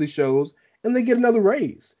 quarterly shows, and they get another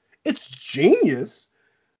raise. It's genius.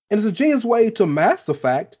 And it's a genius way to mask the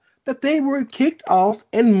fact that they were kicked off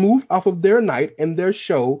and moved off of their night and their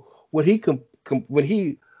show when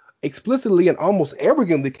he explicitly and almost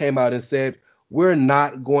arrogantly came out and said, we're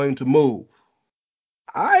not going to move.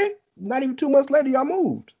 Not even 2 months later, y'all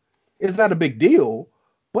moved. It's not a big deal,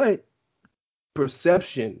 but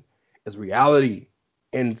perception is reality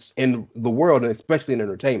in the world, and especially in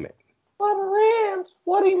entertainment. But Rand,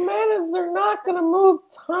 what he meant is they're not going to move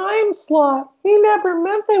time slot. He never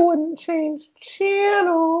meant they wouldn't change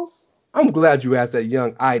channels. I'm glad you asked that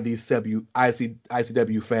young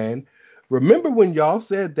ICW fan. Remember when y'all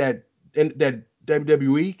said that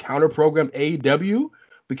WWE counter-programmed AEW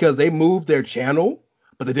because they moved their channel,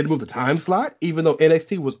 but they didn't move the time slot, even though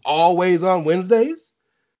NXT was always on Wednesdays?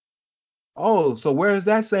 Oh, so where is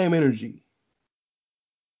that same energy?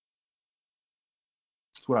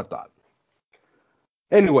 That's what I thought.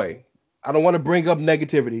 Anyway, I don't want to bring up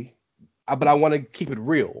negativity, but I want to keep it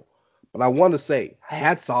real. But I want to say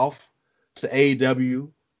hats off to AEW.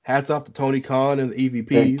 Hats off to Tony Khan and the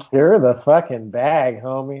EVPs. Secure the fucking bag,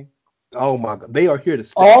 homie. Oh my God, they are here to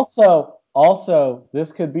stay. Also,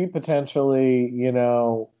 this could be potentially,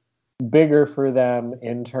 bigger for them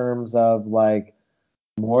in terms of like,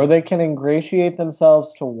 more they can ingratiate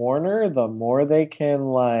themselves to Warner, the more they can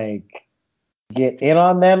like get in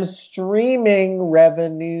on them streaming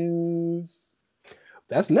revenues.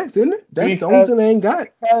 That's next, isn't it? That's the only thing they ain't got.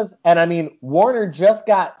 Warner just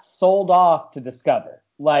got sold off to Discover.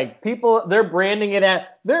 Like they're branding it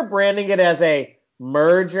as a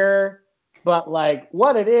merger, but like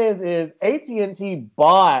what it is AT&T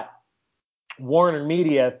bought Warner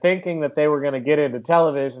Media thinking that they were going to get into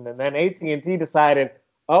television, and then AT&T decided,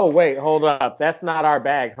 oh wait, hold up, that's not our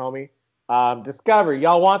bag, homie. Discovery,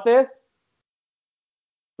 y'all want this?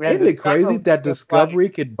 Isn't it crazy that Discovery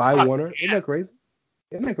could buy Warner? Isn't that crazy?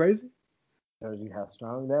 Shows you how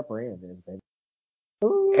strong that brand is, baby.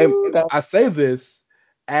 And I say this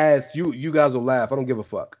as you guys will laugh. I don't give a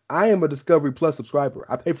fuck. I am a Discovery Plus subscriber.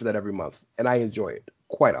 I pay for that every month, and I enjoy it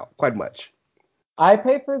quite much. I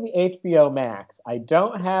pay for the HBO Max. I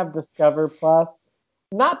don't have Discover Plus,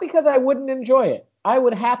 not because I wouldn't enjoy it. I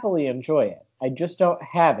would happily enjoy it. I just don't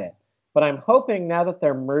have it. But I'm hoping now that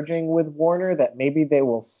they're merging with Warner that maybe they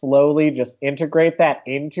will slowly just integrate that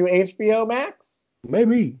into HBO Max.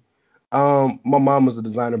 Maybe. My mom was a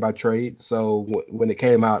designer by trade, so when it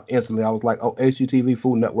came out instantly, I was like, "Oh, HGTV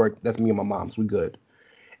Food Network. That's me and my mom's. We good."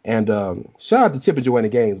 And shout out to Chip and Joanna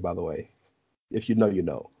Gaines, by the way. If you know, you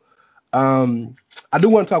know. I do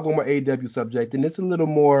want to talk one more AEW subject, and it's a little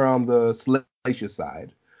more on the salacious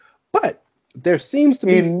side, but there seems to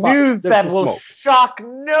be news that will shock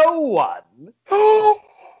no one.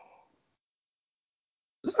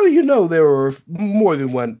 So there were more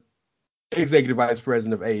than one executive vice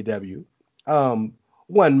president of AEW.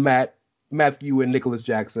 One Matthew and Nicholas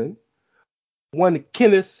Jackson, one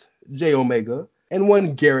Kenneth J. Omega, and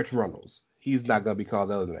one Garrett Runnels. He's not gonna be called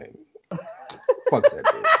the other name. Fuck that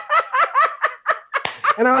dude.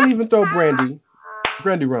 And I'll even throw Brandy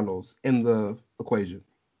Runnels in the equation.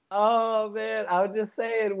 Oh man, I was just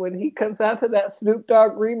saying when he comes out to that Snoop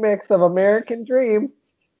Dogg remix of American Dream.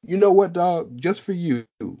 You know what, dog? Just for you,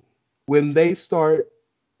 when they start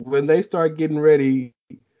getting ready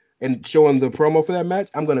and showing the promo for that match,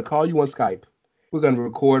 I'm gonna call you on Skype. We're gonna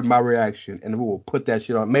record my reaction and we will put that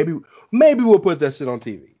shit on. Maybe we'll put that shit on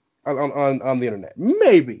TV, on the internet.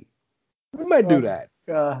 Maybe we might do that.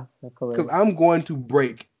 Because I'm going to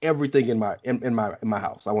break everything in my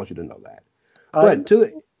house. I want you to know that. But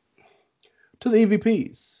to the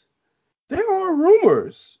EVPs, there are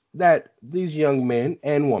rumors that these young men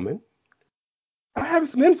and women are having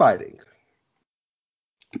some infighting.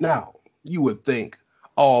 Now, you would think,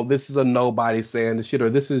 oh, this is a nobody saying the shit, or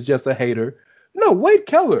this is just a hater. No, Wade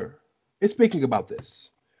Keller is speaking about this.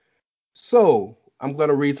 So I'm going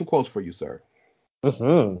to read some quotes for you, sir.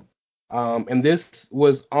 Mm-hmm. And this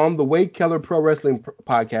was on the Wade Keller Pro Wrestling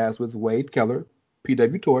podcast with Wade Keller,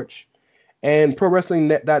 PW Torch, and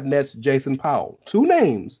ProWrestlingNet.net's Jason Powell. Two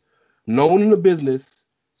names known in the business,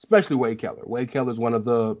 especially Wade Keller. Wade Keller is one of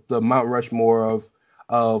the Mount Rushmore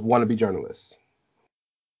of wannabe journalists.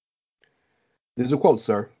 There's a quote,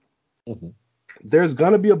 sir. Mm-hmm. There's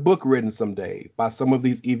going to be a book written someday by some of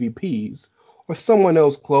these EVPs or someone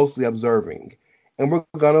else closely observing, and we're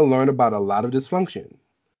going to learn about a lot of dysfunction.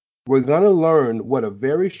 we're going to learn what a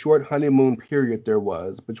very short honeymoon period there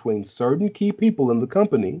was between certain key people in the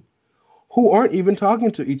company who aren't even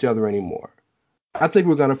talking to each other anymore. I think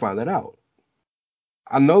we're going to find that out.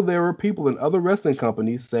 I know there are people in other wrestling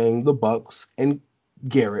companies saying the Bucks and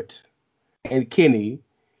Garrett and Kenny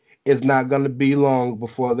is not going to be long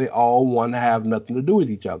before they all want to have nothing to do with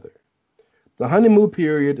each other. The honeymoon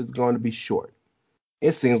period is going to be short.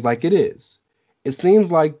 It seems like it is. It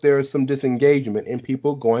seems like there's some disengagement in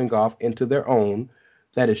people going off into their own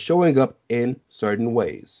that is showing up in certain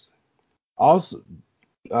ways. Also,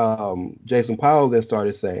 Jason Powell then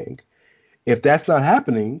started saying, if that's not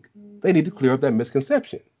happening, they need to clear up that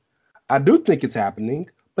misconception. I do think it's happening,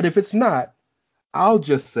 but if it's not, I'll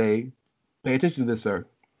just say, pay attention to this, sir.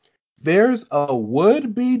 There's a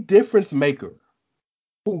would-be difference maker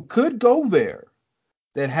who could go there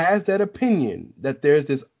that has that opinion that there's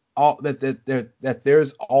this that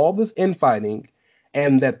there's all this infighting,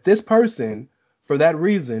 and that this person, for that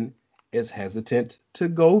reason, is hesitant to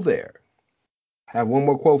go there. I have one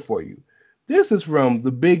more quote for you. This is from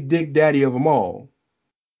the big dick daddy of them all,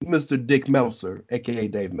 Mr. Dick Meltzer, aka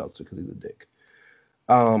Dave Meltzer, because he's a dick.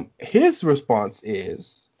 His response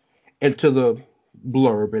is, and to the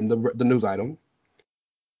blurb in the news item,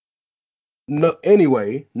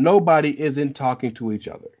 anyway, nobody isn't talking to each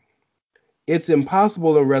other. It's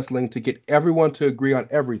impossible in wrestling to get everyone to agree on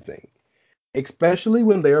everything, especially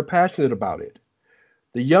when they are passionate about it.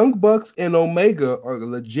 The Young Bucks and Omega are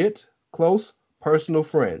legit, close, personal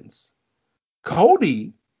friends.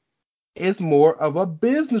 Cody is more of a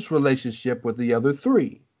business relationship with the other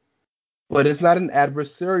three, but it's not an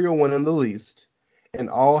adversarial one in the least, and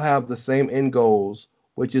all have the same end goals,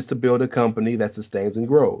 which is to build a company that sustains and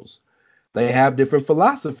grows. They have different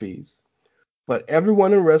philosophies, but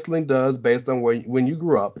everyone in wrestling does based on where you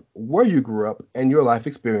grew up, and your life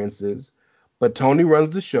experiences. But Tony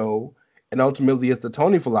runs the show, and ultimately it's the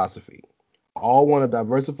Tony philosophy. All want a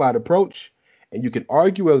diversified approach, and you can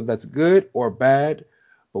argue whether that's good or bad,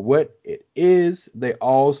 but what it is, they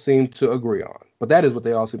all seem to agree on. But that is what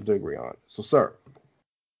they all seem to agree on. So, sir,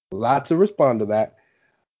 a lot to respond to that.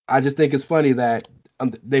 I just think it's funny that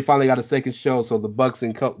they finally got a second show, so the Bucks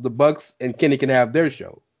and Kenny can have their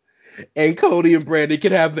show, and Cody and Brandi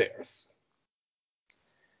can have theirs.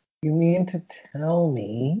 You mean to tell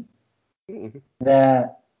me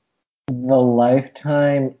that the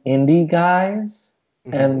Lifetime indie guys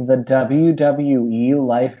and the WWE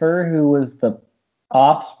lifer who was the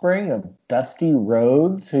offspring of Dusty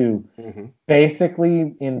Rhodes, who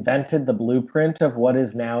basically invented the blueprint of what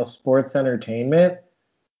is now sports entertainment,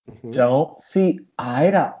 don't see eye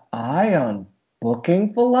to eye on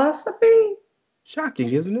booking philosophy? Shocking,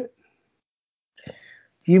 isn't it?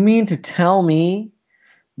 You mean to tell me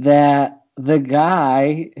that the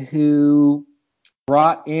guy who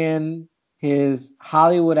brought in his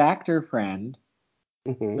Hollywood actor friend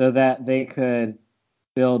so that they could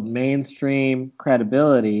build mainstream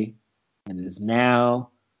credibility and is now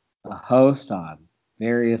a host on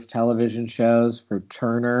various television shows for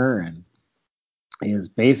Turner and is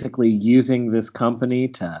basically using this company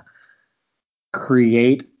to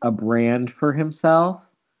create a brand for himself,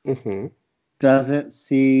 doesn't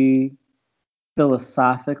see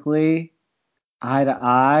philosophically eye to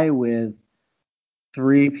eye with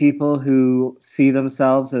three people who see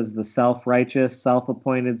themselves as the self-righteous,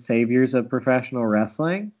 self-appointed saviors of professional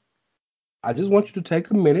wrestling? I just want you to take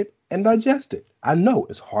a minute and digest it. I know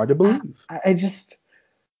it's hard to believe. I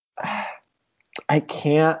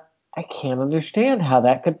can't understand how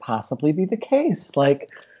that could possibly be the case. Like,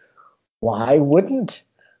 why wouldn't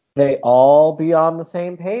they all be on the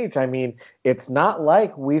same page? I mean, it's not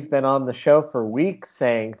like we've been on the show for weeks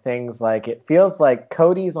saying things like, it feels like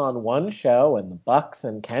Cody's on one show and the Bucks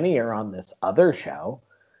and Kenny are on this other show.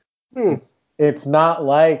 It's not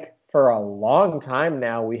like for a long time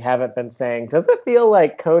now we haven't been saying, does it feel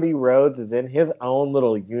like Cody Rhodes is in his own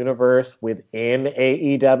little universe within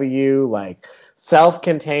AEW, like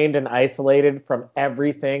self-contained and isolated from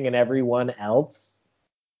everything and everyone else?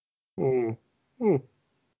 Can't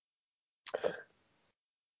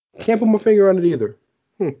put my finger on it either.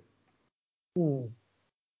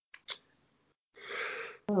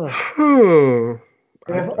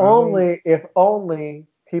 If only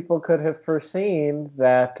people could have foreseen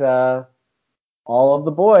that all of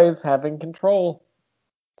the boys having control,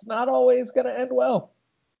 it's not always going to end well.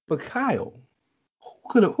 But Kyle,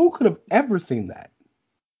 who could have ever seen that?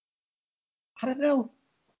 I don't know.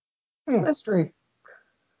 It's a mystery.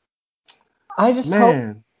 I just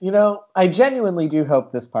hope, I genuinely do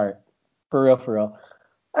hope this part, for real.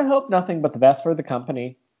 I hope nothing but the best for the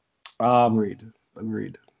company. Agreed.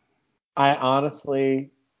 I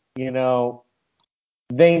honestly you know,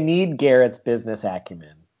 they need Garrett's business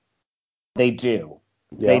acumen. They do.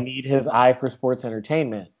 Yeah. They need his eye for sports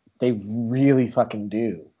entertainment. They really fucking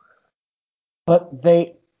do. But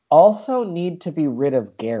they also need to be rid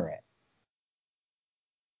of Garrett.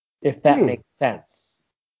 If that makes sense.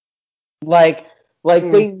 Like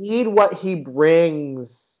they need what he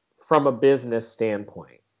brings from a business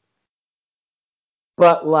standpoint.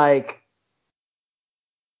 But like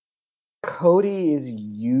Cody is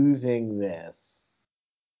using this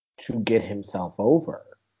to get himself over.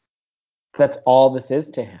 That's all this is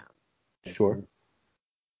to him. Sure.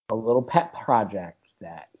 A little pet project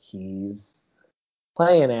that he's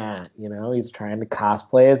playing at. You know, he's trying to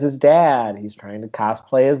cosplay as his dad. He's trying to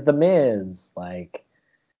cosplay as The Miz. Like,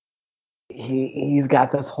 he's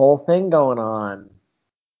got this whole thing going on.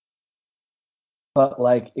 But,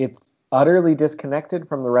 like, it's utterly disconnected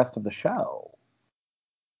from the rest of the show.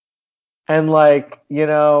 And, like, you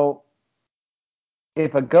know,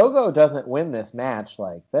 if a Go-Go doesn't win this match,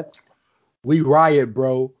 like, that's... We riot,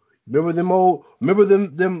 bro. Remember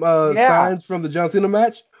them signs from the John Cena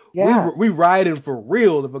match? Yeah. We rioting for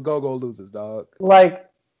real if a Go-Go loses, dog. Like,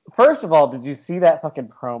 first of all, did you see that fucking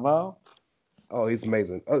promo? Oh, he's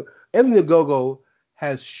amazing. Anthony Go-Go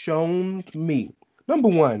has shown me, number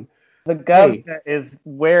one, the Go-Go is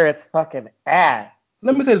where it's fucking at.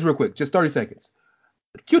 Let me say this real quick, just 30 seconds.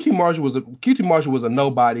 QT Marshall was a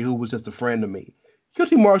nobody who was just a friend to me.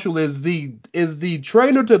 QT Marshall is the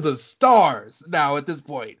trainer to the stars now at this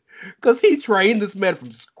point, because he trained this man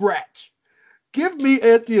from scratch. Give me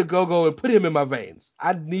Anthony Ogogo and put him in my veins.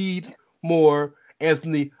 I need more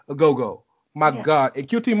Anthony Ogogo. My God, and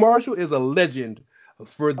QT Marshall is a legend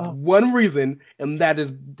for one reason, and that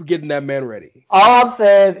is getting that man ready. All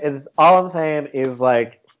I'm saying is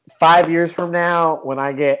like 5 years from now, when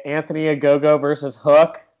I get Anthony Ogogo versus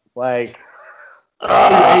Hook, like.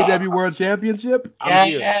 AEW World Championship?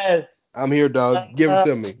 Yes. I'm here, dog. Give it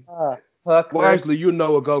to me. Hook. Well, actually, you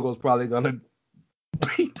know Ogogo's probably going to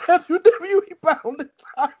beat WWE bound in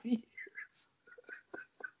 5 years.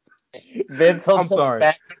 Vince will I'm sorry.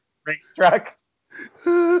 Back race truck.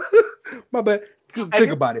 My bad.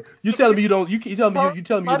 Think about it. You telling me you don't? You telling me you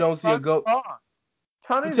don't see a go?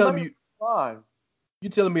 You telling me you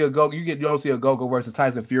telling me a go? You don't see a Go-Go versus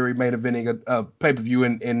Tyson Fury main eventing a pay-per-view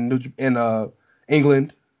in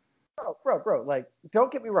England? Bro. Like,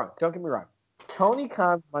 don't get me wrong. Tony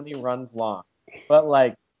Khan's money runs long, but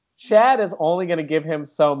like, Chad is only going to give him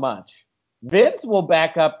so much. Vince will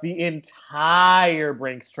back up the entire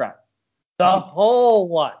Brinks truck, the whole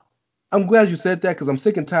one. I'm glad you said that, because I'm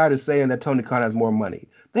sick and tired of saying that Tony Khan has more money.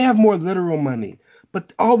 They have more literal money,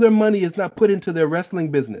 but all their money is not put into their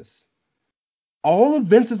wrestling business. All of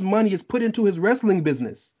Vince's money is put into his wrestling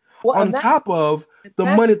business, on top of the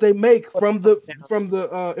money they make from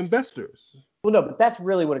the investors. Well, no, but that's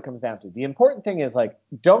really what it comes down to. The important thing is, like,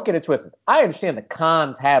 don't get it twisted. I understand the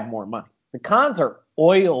Khans have more money. The Khans are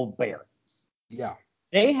oil barons. Yeah.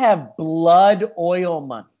 They have blood oil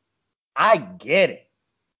money. I get it.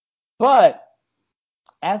 But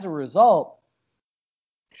as a result,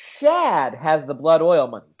 Shad has the blood oil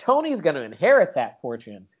money. Tony's going to inherit that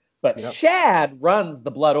fortune, but Shad runs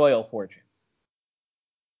the blood oil fortune.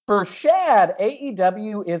 For Shad,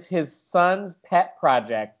 AEW is his son's pet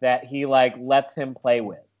project that he like lets him play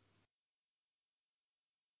with.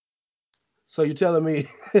 So you're telling me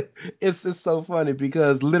it's so funny,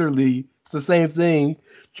 because literally it's the same thing.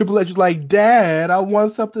 Triple H is like, Dad, I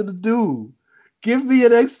want something to do. Give me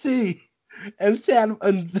NXT. And Chad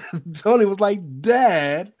and Tony was like,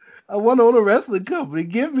 Dad, I want to own a wrestling company.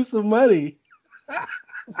 Give me some money.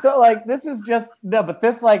 So, like, this is just, no, but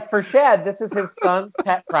this, like, for Shad, this is his son's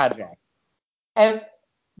pet project. And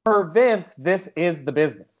for Vince, this is the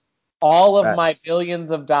business. All of my billions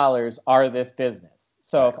of dollars are this business.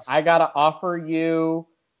 So if I got to offer you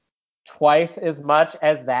twice as much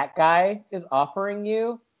as that guy is offering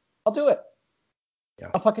you, I'll do it. Yeah.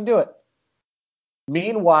 I'll fucking do it.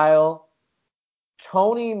 Meanwhile,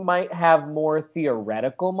 Tony might have more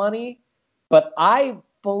theoretical money, but I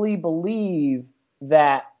fully believe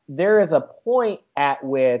that there is a point at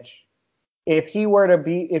which if he were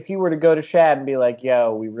to go to Shad and be like,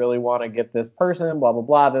 yo, we really want to get this person, blah, blah,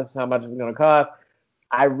 blah, this is how much it's going to cost.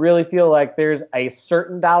 I really feel like there's a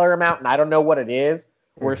certain dollar amount, and I don't know what it is,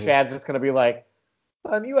 where Shad's just going to be like,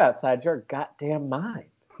 son, you outside your goddamn mind.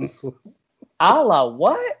 A la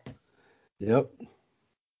what? Yep.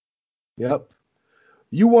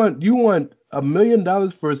 You want $1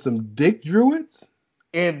 million for some dick druids?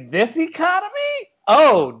 In this economy?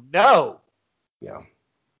 Oh no. Yeah.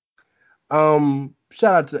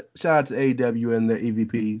 Shout out to AEW and their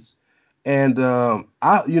EVPs. And I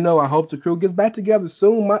hope the crew gets back together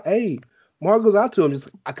soon. Mark goes out to him just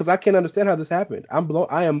because I can't understand how this happened. I'm blown.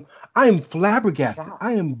 I am flabbergasted.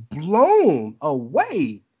 I am blown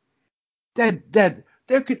away that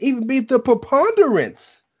there could even be the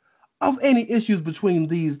preponderance of any issues between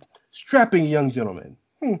these strapping young gentlemen.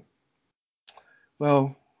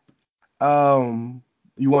 Well,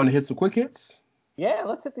 you want to hit some quick hits? Yeah,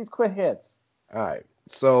 let's hit these quick hits. All right.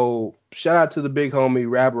 So shout out to the big homie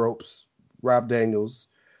Rob Daniels.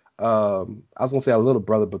 I was gonna say our little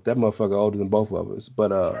brother, but that motherfucker older than both of us. But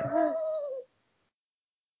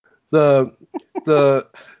the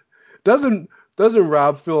doesn't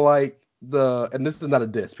Rob feel like and this is not a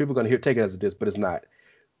diss. People are gonna take it as a diss, but it's not.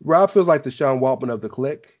 Rob feels like the Sean Waltman of the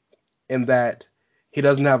clique in that he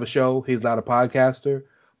doesn't have a show, he's not a podcaster,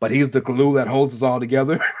 but he's the glue that holds us all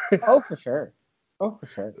together. Oh, for sure.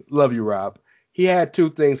 Love you, Rob. He had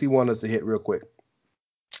two things he wanted us to hit real quick.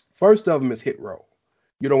 First of them is Hit Row.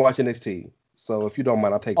 You don't watch NXT, so if you don't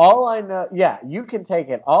mind, I'll take all this. I know. Yeah, you can take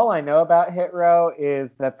it. All I know about Hit Row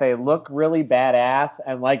is that they look really badass,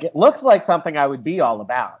 and like it looks like something I would be all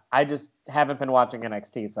about. I just haven't been watching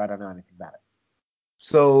NXT, so I don't know anything about it.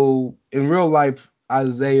 So in real life,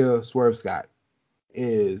 Isaiah Swerve Scott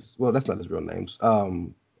that's not his real name.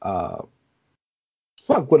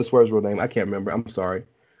 What is Swerve's real name? I can't remember. I'm sorry.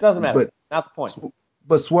 Doesn't matter. But, not the point.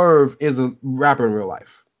 But Swerve is a rapper in real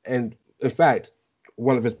life, and in fact,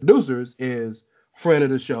 one of his producers is a friend of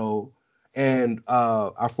the show and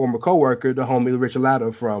our former coworker, the homie Rich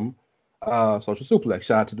Latta from Social Suplex.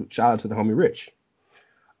 Shout out to the homie Rich.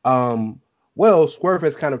 Well, Swerve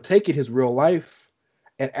has kind of taken his real life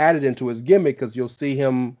and added into his gimmick because you'll see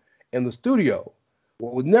him in the studio.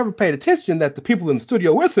 Well, we never paid attention that the people in the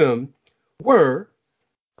studio with him were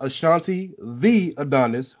Ashanti, the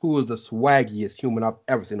Adonis, who is the swaggiest human I've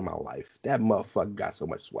ever seen in my life. That motherfucker got so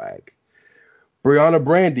much swag. Brianna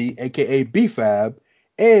Brandy, a.k.a. B-Fab,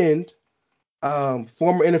 and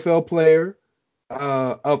former NFL player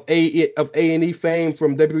of A&E fame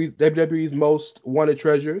from WWE's Most Wanted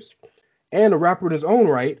Treasures, and a rapper in his own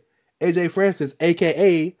right, AJ Francis,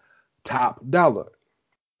 a.k.a. Top Dollar.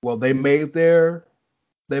 Well, they made their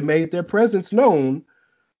presence known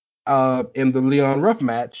in the Leon Ruff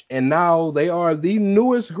match, and now they are the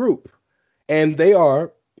newest group, and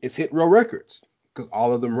it's Hit Row Records. Because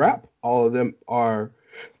all of them rap, all of them are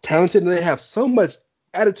talented, and they have so much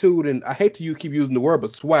attitude, and I hate to keep using the word,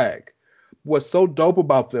 but swag. What's so dope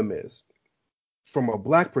about them is, from a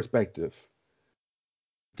black perspective,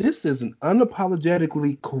 this is an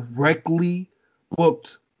unapologetically correctly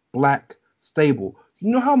booked black stable.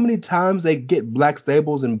 You know how many times they get black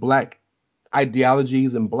stables and black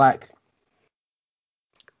ideologies and black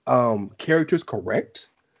characters correct?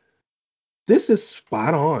 This is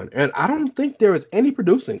spot on. And I don't think there is any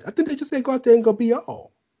producing. I think they just say go out there and go be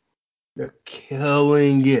y'all. They're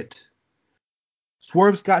killing it.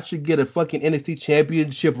 Swerve Scott should get a fucking NXT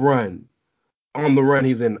championship run on the run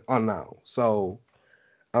he's in on now. So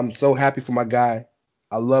I'm so happy for my guy.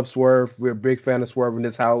 I love Swerve. We're a big fan of Swerve in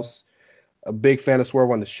this house. A big fan of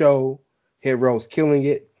Swerve on the show. Hit Row's killing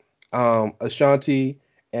it. Ashanti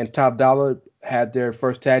and Top Dollar had their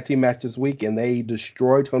first tag team match this week, and they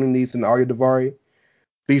destroyed Tony Nese and Arya Daivari.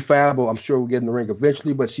 B-Fab, I'm sure we'll get in the ring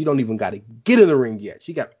eventually, but she don't even got to get in the ring yet.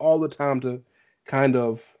 She got all the time to kind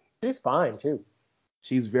of... She's fine, too.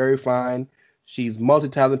 She's very fine. She's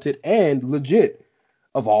multi-talented and legit.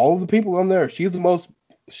 Of all the people on there, she is the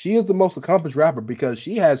most accomplished rapper because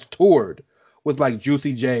she has toured with, like,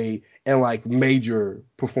 Juicy J and, like, major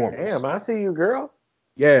performers. Damn, I see you, girl.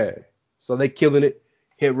 Yeah. So they killing it.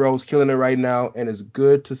 Hit Row's killing it right now, and it's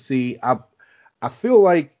good to see. I feel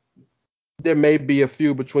like there may be a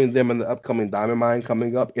feud between them and the upcoming Diamond Mine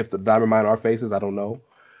coming up. If the Diamond Mine are faces, I don't know.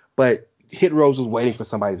 But Hit Row's is waiting for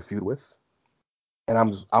somebody to feud with, and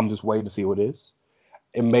I'm just waiting to see what it is.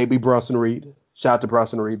 It may be Bronson Reed. Shout out to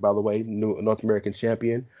Bronson Reed, by the way, new North American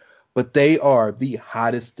champion. But they are the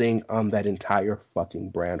hottest thing on that entire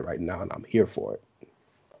fucking brand right now, and I'm here for it.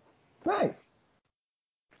 Nice.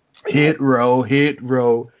 Hit Row.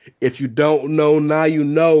 If you don't know, now you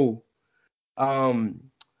know.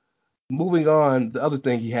 Moving on, the other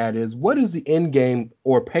thing he had is, what is the end game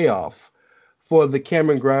or payoff for the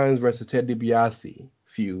Cameron Grimes versus Ted DiBiase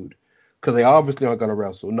feud? Because they obviously aren't going to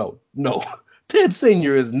wrestle. No. Ted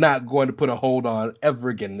Sr. is not going to put a hold on ever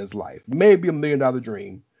again in his life. Maybe $1 million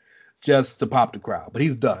dream just to pop the crowd, but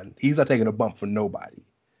he's done. He's not taking a bump for nobody.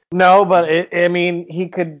 No, but he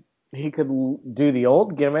could do the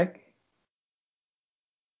old gimmick.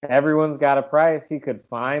 Everyone's got a price. He could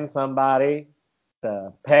find somebody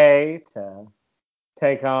to pay to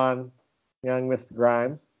take on young Mr.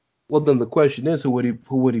 Grimes. Well, then the question is, who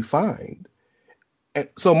would he find? And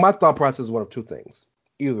so my thought process is one of two things.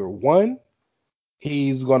 Either one,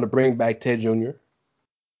 he's going to bring back Ted Jr.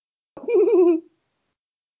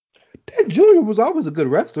 Ted Jr. was always a good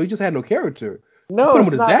wrestler. He just had no character. No, put him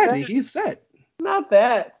it's with his not daddy. that. He's set. Not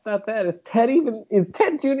that. It's not that. Is Ted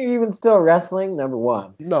Jr. even still wrestling? Number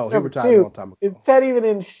one. No, he Number retired a long time ago. Is Ted even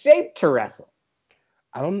in shape to wrestle?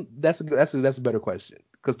 I don't. That's a better question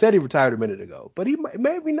because Teddy retired a minute ago, but he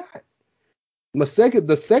maybe not. The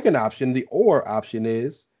second option, the option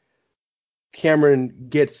is Cameron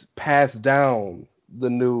gets passed down the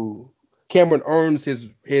new. Cameron earns his.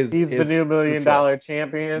 He's the new $1 million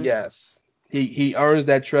champion. Yes, he earns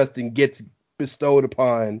that trust and gets bestowed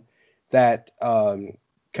upon that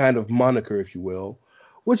kind of moniker, if you will,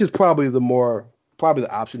 which is probably the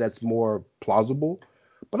option that's more plausible.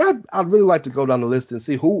 But I'd really like to go down the list and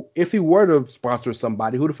see who, if he were to sponsor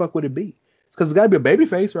somebody, who the fuck would it be? Because it's got to be a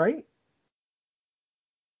babyface, right?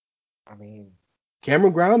 I mean,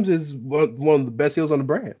 Cameron Grimes is one of the best heels on the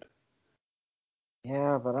brand.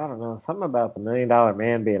 Yeah, but I don't know. Something about the $1 Million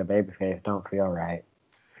Man being a babyface don't feel right.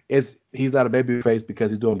 He's not a babyface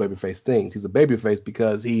because he's doing babyface things. He's a babyface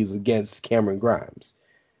because he's against Cameron Grimes.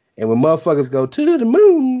 And when motherfuckers go to the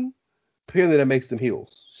moon, apparently that makes them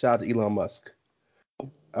heels. Shout out to Elon Musk.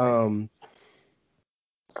 Something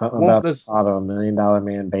about the thought of $1 Million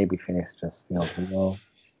Man babyface just feels real.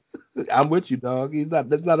 I'm with you, dog.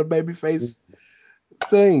 That's not a babyface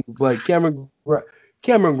thing. But Cameron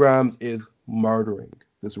Grimes is murdering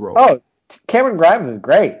this role. Oh, Cameron Grimes is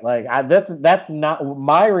great. Like that's not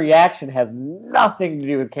my reaction. Has nothing to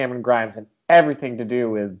do with Cameron Grimes and everything to do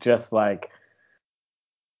with just like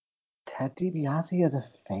Ted DiBiase as a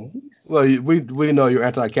face. Well, we know you're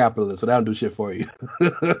anti-capitalist, so that don't do shit for you.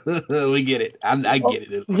 We get it. I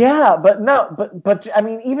get it. Yeah, but I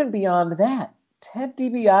mean, even beyond that, Ted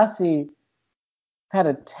DiBiase had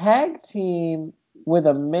a tag team with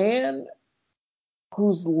a man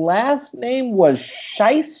whose last name was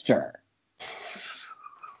Shyster.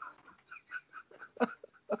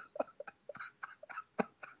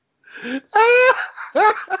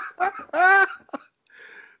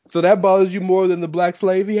 So that bothers you more than the black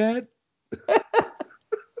slave he had?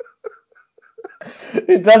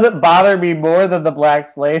 It doesn't bother me more than the black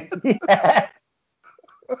slave he had.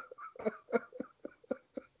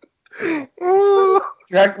 It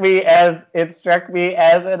struck me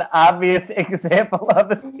as an obvious example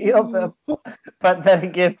of a steeldom, but then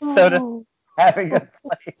again, so does having a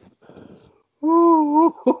slave.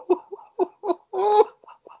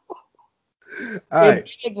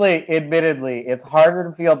 Admittedly, it's harder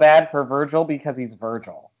to feel bad for Virgil because he's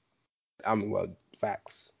Virgil. I mean, well,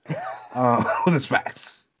 facts. That's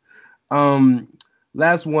facts.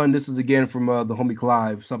 Last one. This is again from the homie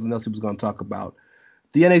Clive. Something else he was going to talk about.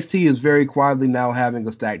 The NXT is very quietly now having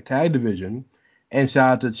a stacked tag division, and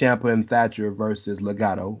shout out to Ciampa and Thatcher versus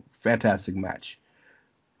Legado. Fantastic match.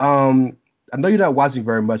 I know you're not watching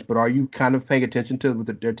very much, but are you kind of paying attention to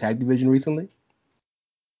their tag division recently?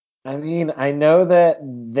 I mean, I know that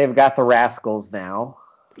they've got the Rascals now.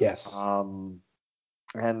 Yes. And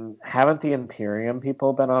haven't the Imperium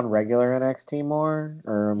people been on regular NXT more?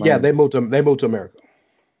 They moved to America.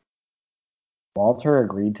 Walter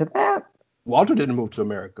agreed to that? Walter didn't move to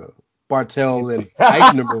America. Bartel and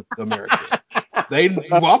Eichner moved to America.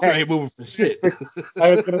 Walter ain't moving for shit. I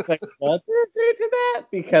was gonna say Walter agreed to that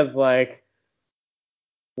because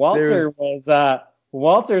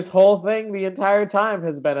Walter's whole thing the entire time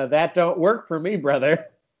has been that don't work for me, brother.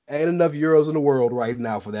 Ain't enough euros in the world right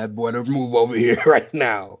now for that boy to move over here right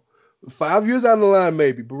now. 5 years down the line,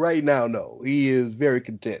 maybe, but right now, no. He is very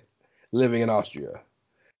content living in Austria.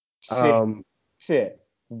 Shit.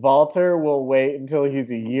 Walter will wait until he's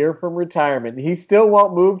a year from retirement. He still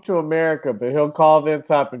won't move to America, but he'll call Vince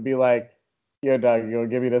up and be like, yo, Doug, you gonna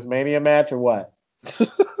give me this Mania match or what?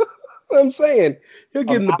 I'm saying, he'll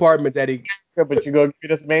get an apartment that he... But you gonna give me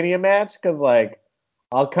this Mania match? Because,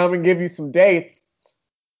 I'll come and give you some dates.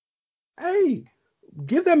 Hey,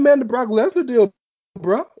 give that man the Brock Lesnar deal,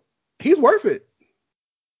 bro. He's worth it.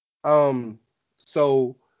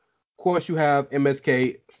 So, of course, you have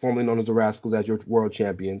MSK, formerly known as the Rascals, as your world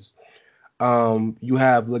champions. You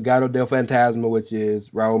have Legado del Fantasma, which is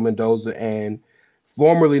Raul Mendoza, and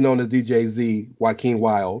formerly known as DJZ, Joaquin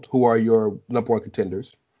Wilde, who are your number one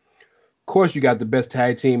contenders. Of course, you got the best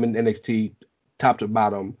tag team in NXT, top to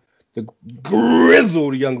bottom. The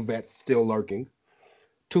grizzled young vets still lurking.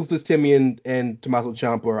 Toothless Timmy and Tommaso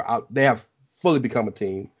Ciampa are out. They have fully become a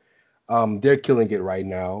team. They're killing it right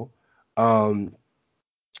now.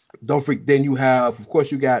 Don't freak. Then you have, of course,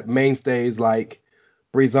 you got mainstays like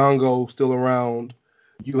Breezango still around.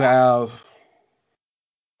 You have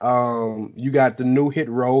you got the new Hit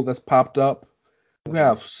Row that's popped up. You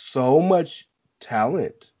have so much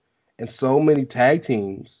talent and so many tag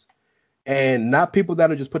teams, and not people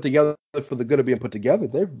that are just put together for the good of being put together.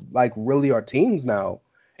 They're like really are teams now,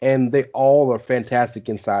 and they all are fantastic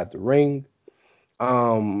inside the ring.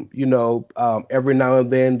 Every now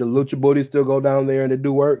and then the Lucha Booties still go down there and they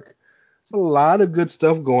do work. It's a lot of good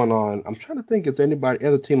stuff going on. I'm trying to think if there's anybody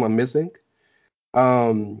other team I'm missing.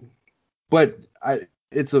 But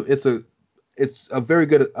it's a very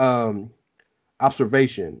good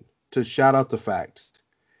observation to shout out the fact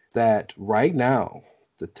that right now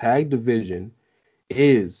the tag division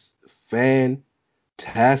is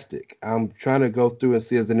fantastic. I'm trying to go through and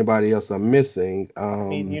see if there's anybody else I'm missing.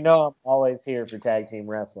 I'm always here for tag team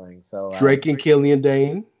wrestling. So Drake and Killian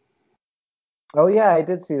Dane. Oh yeah, I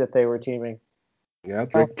did see that they were teaming. Yeah,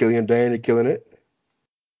 Drake, Killian Dane are killing it.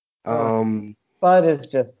 Bud is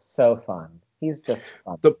just so fun. He's just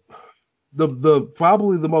fun. The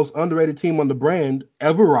probably the most underrated team on the brand,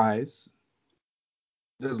 Everrise.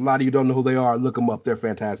 There's a lot of you don't know who they are. Look them up. They're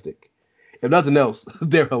fantastic. If nothing else,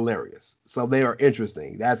 they're hilarious. So they are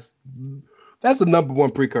interesting. That's the number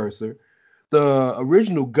one precursor. The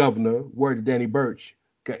original governor, word to Danny Burch,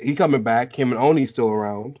 he coming back. Him and Oni still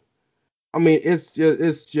around. I mean, it's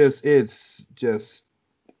just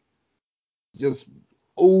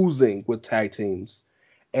oozing with tag teams.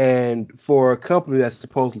 And for a company that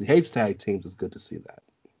supposedly hates tag teams, it's good to see that.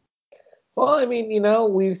 Well, I mean,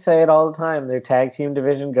 we say it all the time. Their tag team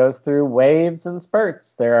division goes through waves and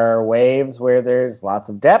spurts. There are waves where there's lots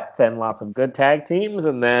of depth and lots of good tag teams,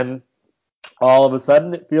 and then all of a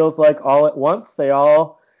sudden it feels like all at once they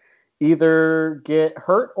all either get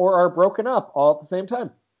hurt or are broken up all at the same time.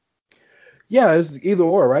 Yeah, it's either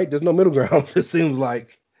or, right? There's no middle ground, it seems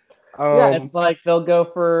like. It's like they'll go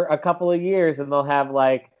for a couple of years and they'll have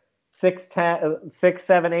like 6,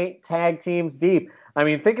 7, 8 tag teams deep. I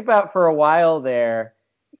mean, think about for a while there,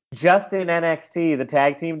 just in NXT, the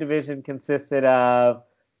tag team division consisted of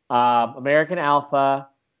American Alpha,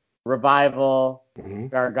 Revival,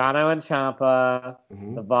 Gargano and Ciampa,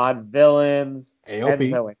 the Vaudevillains,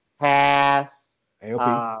 Enzo and Cass,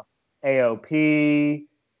 AOP.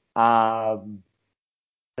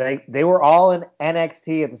 They were all in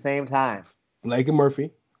NXT at the same time. Blake and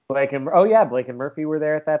Murphy. Blake and Murphy were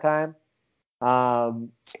there at that time. The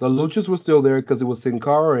Luchas were still there because it was Sin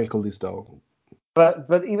Cara and Kalisto. But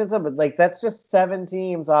even so, that's just 7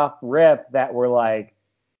 teams off rip that were like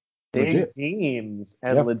big teams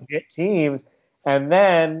and legit teams. And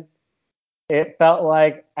then it felt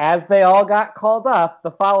like as they all got called up,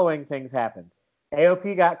 the following things happened.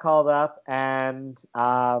 AOP got called up, and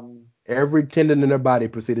every tendon in their body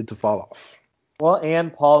proceeded to fall off. Well,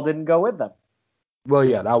 and Paul didn't go with them. Well,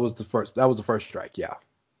 yeah, that was the first strike, yeah.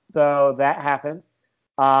 So that happened.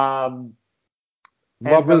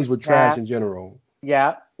 Villains were trash in general.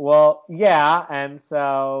 Yeah, well, yeah, and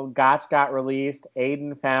so Gotch got released.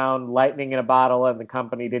 Aiden found lightning in a bottle, and the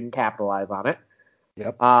company didn't capitalize on it.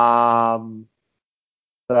 Yep.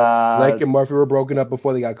 Blake and Murphy were broken up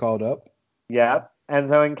before they got called up. Yep.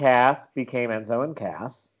 Enzo and Cass became Enzo and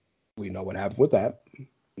Cass. We know what happened with that.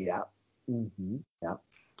 Yeah. Mm-hmm. Yeah.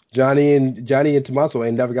 Johnny and Tommaso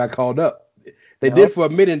ain't never got called up. They did for a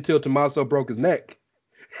minute until Tommaso broke his neck.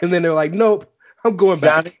 And then they're like, nope, I'm going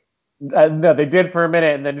back. No, they did for a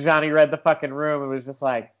minute, and then Johnny read the fucking room and was just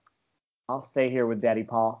like, I'll stay here with Daddy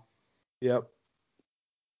Paul. Yep.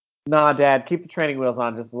 Nah, Dad, keep the training wheels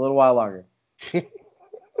on just a little while longer. Can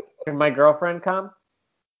my girlfriend come?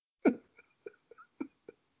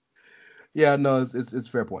 Yeah, no, it's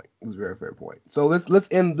fair point. It's a very fair point. So let's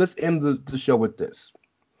end the show with this.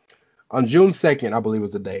 On June 2nd, I believe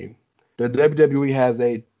was the day, the WWE has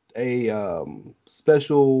a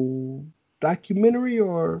special documentary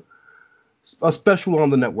or a special on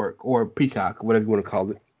the network or Peacock, whatever you want to call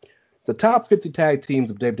it. The top 50 tag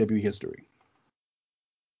teams of WWE history.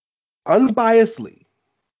 Unbiasedly,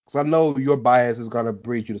 because I know your bias is going to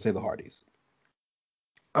breed you to say the Hardys.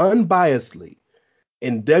 Unbiasedly,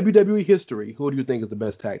 in WWE history, who do you think is the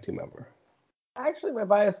best tag team ever? Actually, my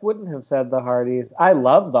bias wouldn't have said the Hardys. I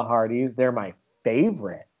love the Hardys. They're my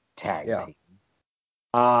favorite tag team.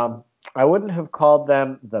 I wouldn't have called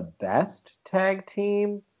them the best tag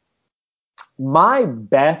team. My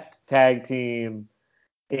best tag team,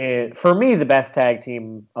 for me, the best tag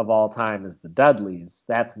team of all time is the Dudleys.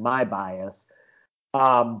 That's my bias.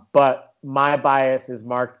 But my bias is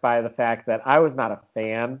marked by the fact that I was not a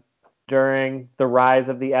fan during the rise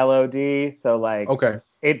of the LOD. So,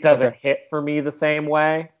 it doesn't hit for me the same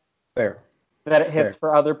way that it hits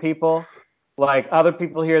for other people. Like other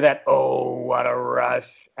people hear that, oh, what a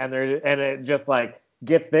rush, and it just like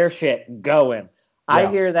gets their shit going. I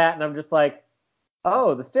Yeah. hear that and I'm just like,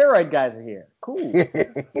 oh, the steroid guys are here. Cool.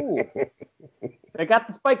 Cool. They got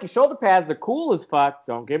the spiky shoulder pads. They're cool as fuck.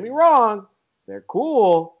 Don't get me wrong. They're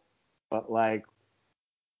cool. But like,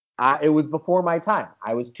 it was before my time.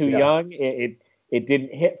 I was too young. It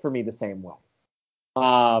didn't hit for me the same way.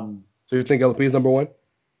 So you think LP is number one?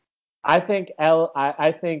 I think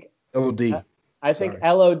I think LOD. I think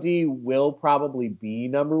LOD will probably be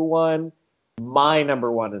number one. My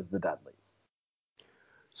number one is the Dudleys.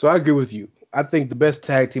 So I agree with you. I think the best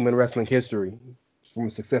tag team in wrestling history, from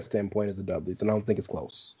a success standpoint, is the Dudleys, and I don't think it's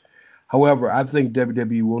close. However, I think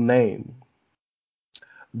WWE will name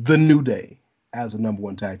the New Day as the number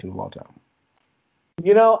one tag team of all time.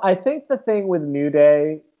 You know, I think the thing with New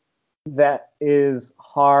Day that is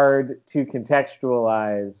hard to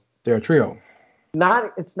contextualize. They're a trio.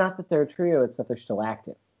 It's not that they're a trio, it's that they're still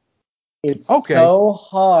active. It's so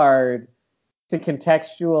hard to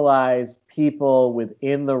contextualize people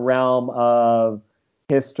within the realm of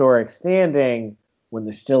historic standing when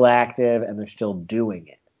they're still active and they're still doing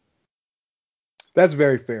it. That's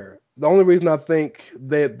very fair. The only reason I think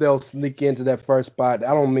that they'll sneak into that first spot,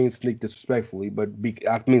 I don't mean sneak disrespectfully, but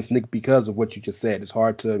I mean sneak because of what you just said. It's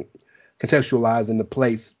hard to contextualize and to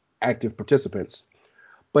place active participants,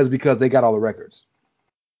 but it's because they got all the records.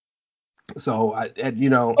 So, from a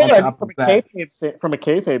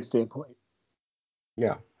kayfabe standpoint.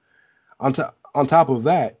 Yeah. On top of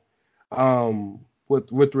that,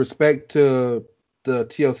 with respect to the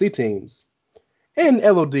TLC teams and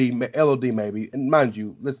LOD maybe, and mind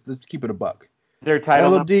you, let's keep it a buck. Their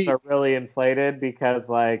title numbers are really inflated because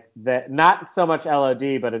not so much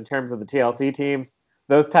LOD, but in terms of the TLC teams,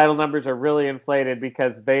 those title numbers are really inflated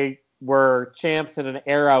because they were champs in an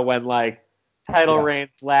era when title reigns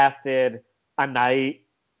lasted a night,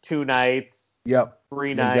 2 nights,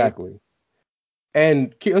 3 nights. Exactly.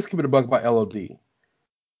 And let's keep it a buck about LOD.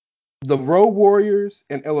 The Road Warriors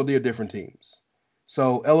and LOD are different teams.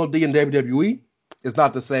 So LOD in WWE is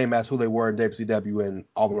not the same as who they were in WCW and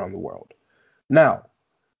all around the world. Now,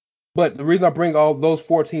 but the reason I bring all those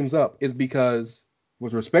 4 teams up is because,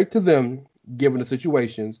 with respect to them, given the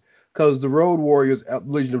situations, because the Road Warriors at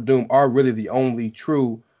Legion of Doom are really the only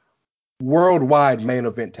true worldwide main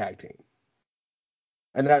event tag team.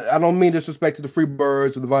 And I don't mean disrespect to the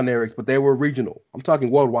Freebirds or the Von Erichs, but they were regional. I'm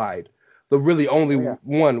talking worldwide. The really only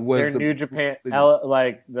one was they're New Japan.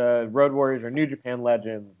 The Road Warriors are New Japan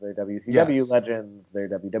legends. They're WCW legends. They're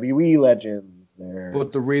WWE legends.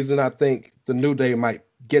 But the reason I think the New Day might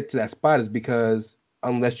get to that spot is because,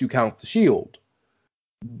 unless you count the Shield,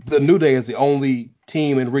 the New Day is the only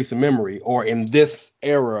team in recent memory or in this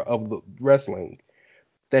era of the wrestling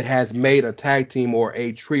that has made a tag team or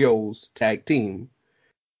a trios tag team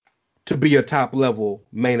to be a top level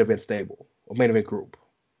main event stable or main event group.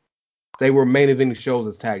 They were main eventing shows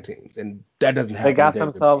as tag teams, and that doesn't happen. They got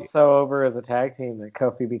themselves so over as a tag team that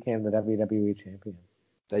Kofi became the WWE champion.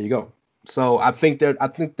 There you go. So I think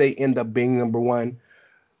they end up being number one.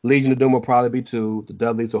 Legion of Doom will probably be 2. The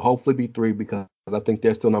Dudleys will hopefully be 3 because I think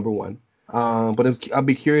they're still number 1. But I'll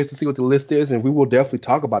be curious to see what the list is, and we will definitely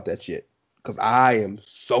talk about that shit because I am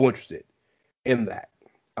so interested in that.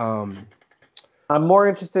 I'm more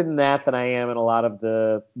interested in that than I am in a lot of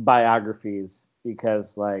the biographies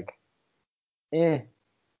because,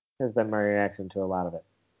 has been my reaction to a lot of it.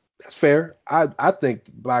 That's fair. I think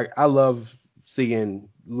I love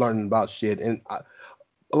learning about shit, and a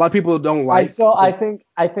lot of people don't like. I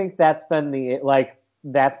think that's been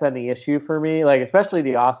the issue for me. Especially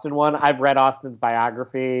the Austin one. I've read Austin's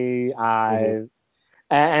biography.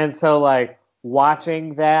 And so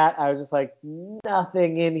watching that, I was just like,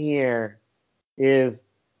 nothing in here is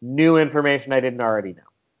new information I didn't already know.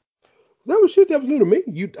 That was shit that was new to me.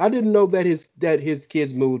 I didn't know that his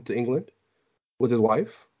kids moved to England with his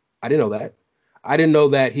wife. I didn't know that. I didn't know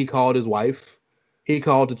that he called his wife. He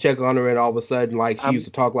called to check on her, and all of a sudden, she used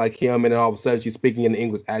to talk like him, and then all of a sudden she's speaking in an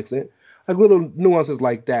English accent. Little nuances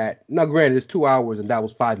like that. Now, granted, it's 2 hours, and that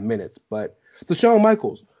was 5 minutes. But Shawn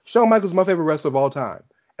Michaels is my favorite wrestler of all time,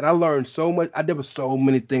 and I learned so much. There were so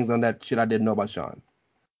many things on that shit I didn't know about Shawn.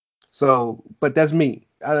 So, but that's me.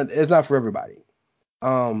 It's not for everybody.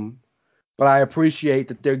 But I appreciate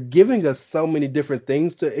that they're giving us so many different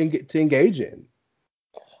things to engage in.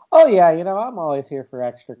 Oh, yeah. I'm always here for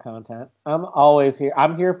extra content. I'm always here.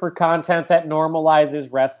 I'm here for content that normalizes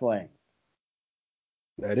wrestling.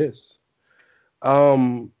 That is.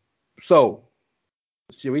 So,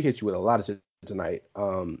 we hit you with a lot of shit tonight.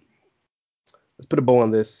 Let's put a bow on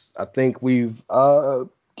this. I think we've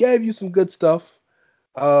gave you some good stuff.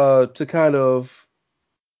 to kind of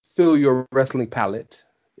fill your wrestling palate,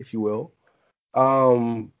 if you will.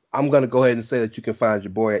 I'm gonna go ahead and say that you can find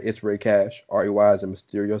your boy at It's Ray Cash, REY as in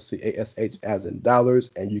Mysterio, CASH as in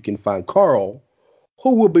dollars, and you can find Carl,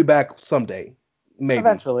 who will be back someday, maybe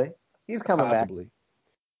Eventually, he's coming possibly,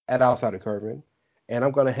 at Outsider Curvin. And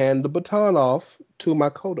I'm gonna hand the baton off to my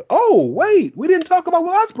coda. Oh wait, we didn't talk about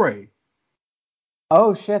Will Ospreay.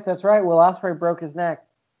 Oh shit, that's right. Will Ospreay broke his neck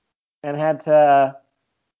and had to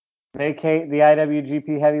vacate the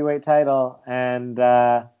IWGP Heavyweight title, and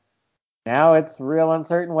now it's real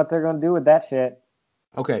uncertain what they're going to do with that shit.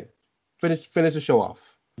 Okay, finish the show off.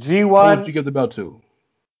 G1. Who would you give the belt to?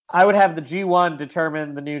 I would have the G1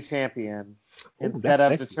 determine the new champion instead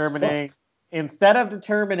of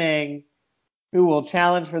determining who will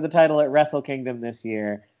challenge for the title at Wrestle Kingdom this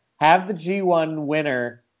year. Have the G1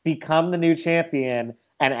 winner become the new champion,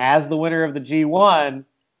 and as the winner of the G1,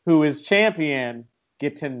 who is champion,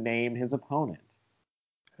 get to name his opponent.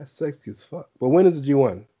 That's sexy as fuck. But when is the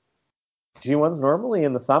G1? G1's normally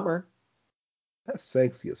in the summer. That's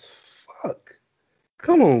sexy as fuck.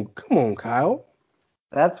 Come on, Kyle.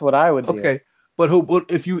 That's what I would do. Okay, but who?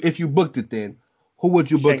 If you booked it, then who would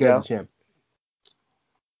you book Shingo as a champion?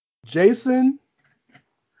 Jason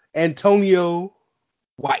Antonio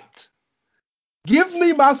White. Give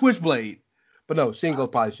me my Switchblade. But no,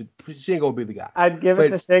 Shingo would be the guy. I'd give it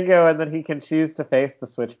to Shingo, and then he can choose to face the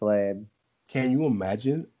Switchblade. Can you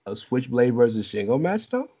imagine a Switchblade versus Shingo match,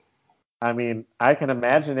 though? I mean, I can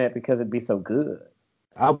imagine it because it'd be so good.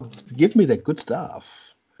 Give me that good stuff.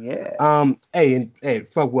 Yeah. Hey,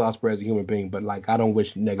 fuck Will Ospreay as a human being, but like, I don't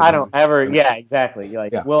wish negative. I don't ever. Yeah, exactly.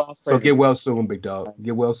 Like, yeah. Will Ospreay. So get well soon, big dog.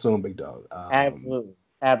 Get well soon, big dog. Absolutely.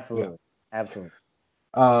 Yeah.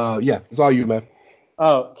 It's all you, man.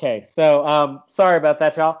 Okay, so sorry about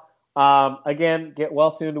that, y'all. Again, get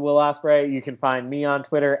well soon to Will Ospreay. You can find me on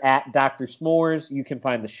Twitter at Dr. S'mores. You can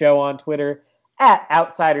find the show on Twitter at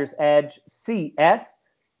Outsiders Edge CS.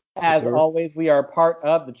 As always, we are part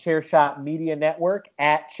of the Chairshot Media Network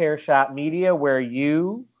at Chairshot Media, where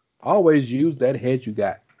you always use that head you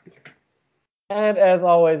got. And as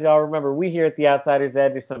always, y'all remember, we here at the Outsiders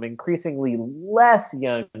Edge are some increasingly less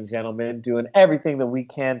young gentlemen doing everything that we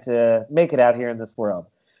can to make it out here in this world.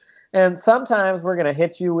 And sometimes we're going to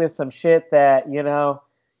hit you with some shit that, you know,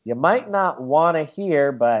 you might not want to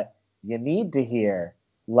hear, but you need to hear.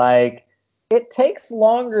 Like, it takes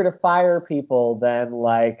longer to fire people than,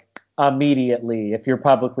 like, immediately if you're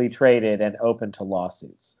publicly traded and open to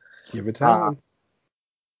lawsuits. Give it time.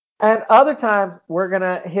 And other times, we're going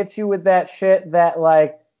to hit you with that shit that,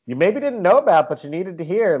 like, you maybe didn't know about, but you needed to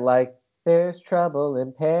hear. Like, there's trouble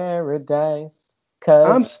in paradise,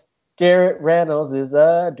 because Garrett Reynolds is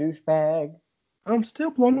a douchebag. I'm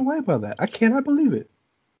still blown away by that. I cannot believe it.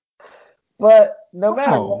 But no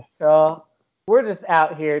matter what, y'all, we're just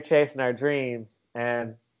out here chasing our dreams,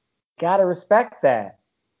 and gotta respect that.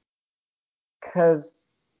 Because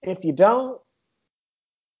if you don't,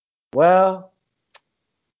 well,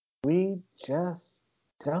 we just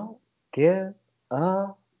don't give a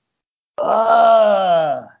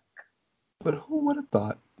fuck. But who would have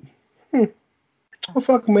thought? Well,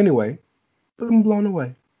 fuck them anyway. But I'm blown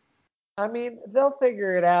away. I mean, they'll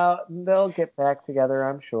figure it out, and they'll get back together,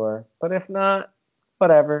 I'm sure. But if not,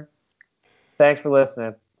 whatever. Thanks for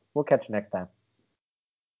listening. We'll catch you next time.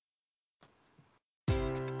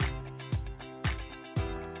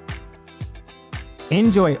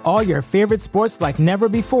 Enjoy all your favorite sports like never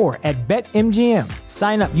before at BetMGM.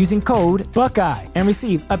 Sign up using code Buckeye and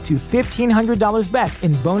receive up to $1,500 back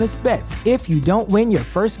in bonus bets if you don't win your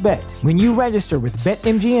first bet. When you register with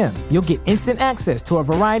BetMGM, you'll get instant access to a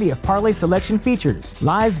variety of parlay selection features,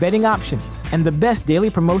 live betting options, and the best daily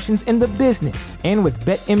promotions in the business. And with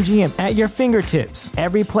BetMGM at your fingertips,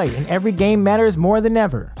 every play and every game matters more than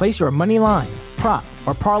ever. Place your money line, prop,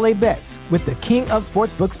 or parlay bets with the king of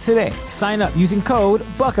sportsbooks today. Sign up using code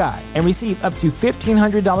Buckeye and receive up to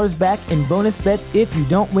 $1,500 back in bonus bets if you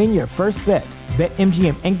don't win your first bet.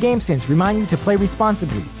 BetMGM and GameSense remind you to play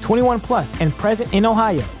responsibly. 21 plus and present in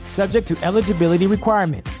Ohio, subject to eligibility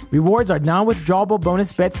requirements. Rewards are non-withdrawable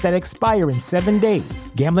bonus bets that expire in 7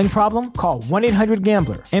 days. Gambling problem? Call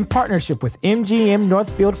 1-800-GAMBLER. In partnership with MGM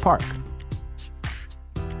Northfield Park.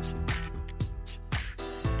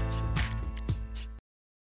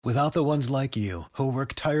 Without the ones like you, who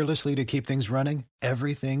work tirelessly to keep things running,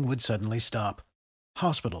 everything would suddenly stop.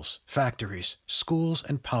 Hospitals, factories, schools,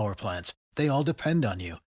 and power plants, they all depend on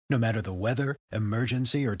you. No matter the weather,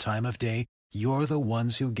 emergency, or time of day, you're the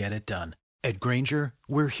ones who get it done. At Grainger,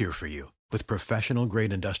 we're here for you with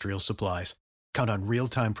professional-grade industrial supplies. Count on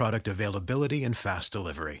real-time product availability and fast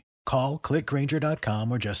delivery. Call, click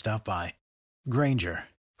Grainger.com, or just stop by. Grainger,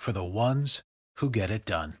 for the ones who get it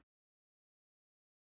done.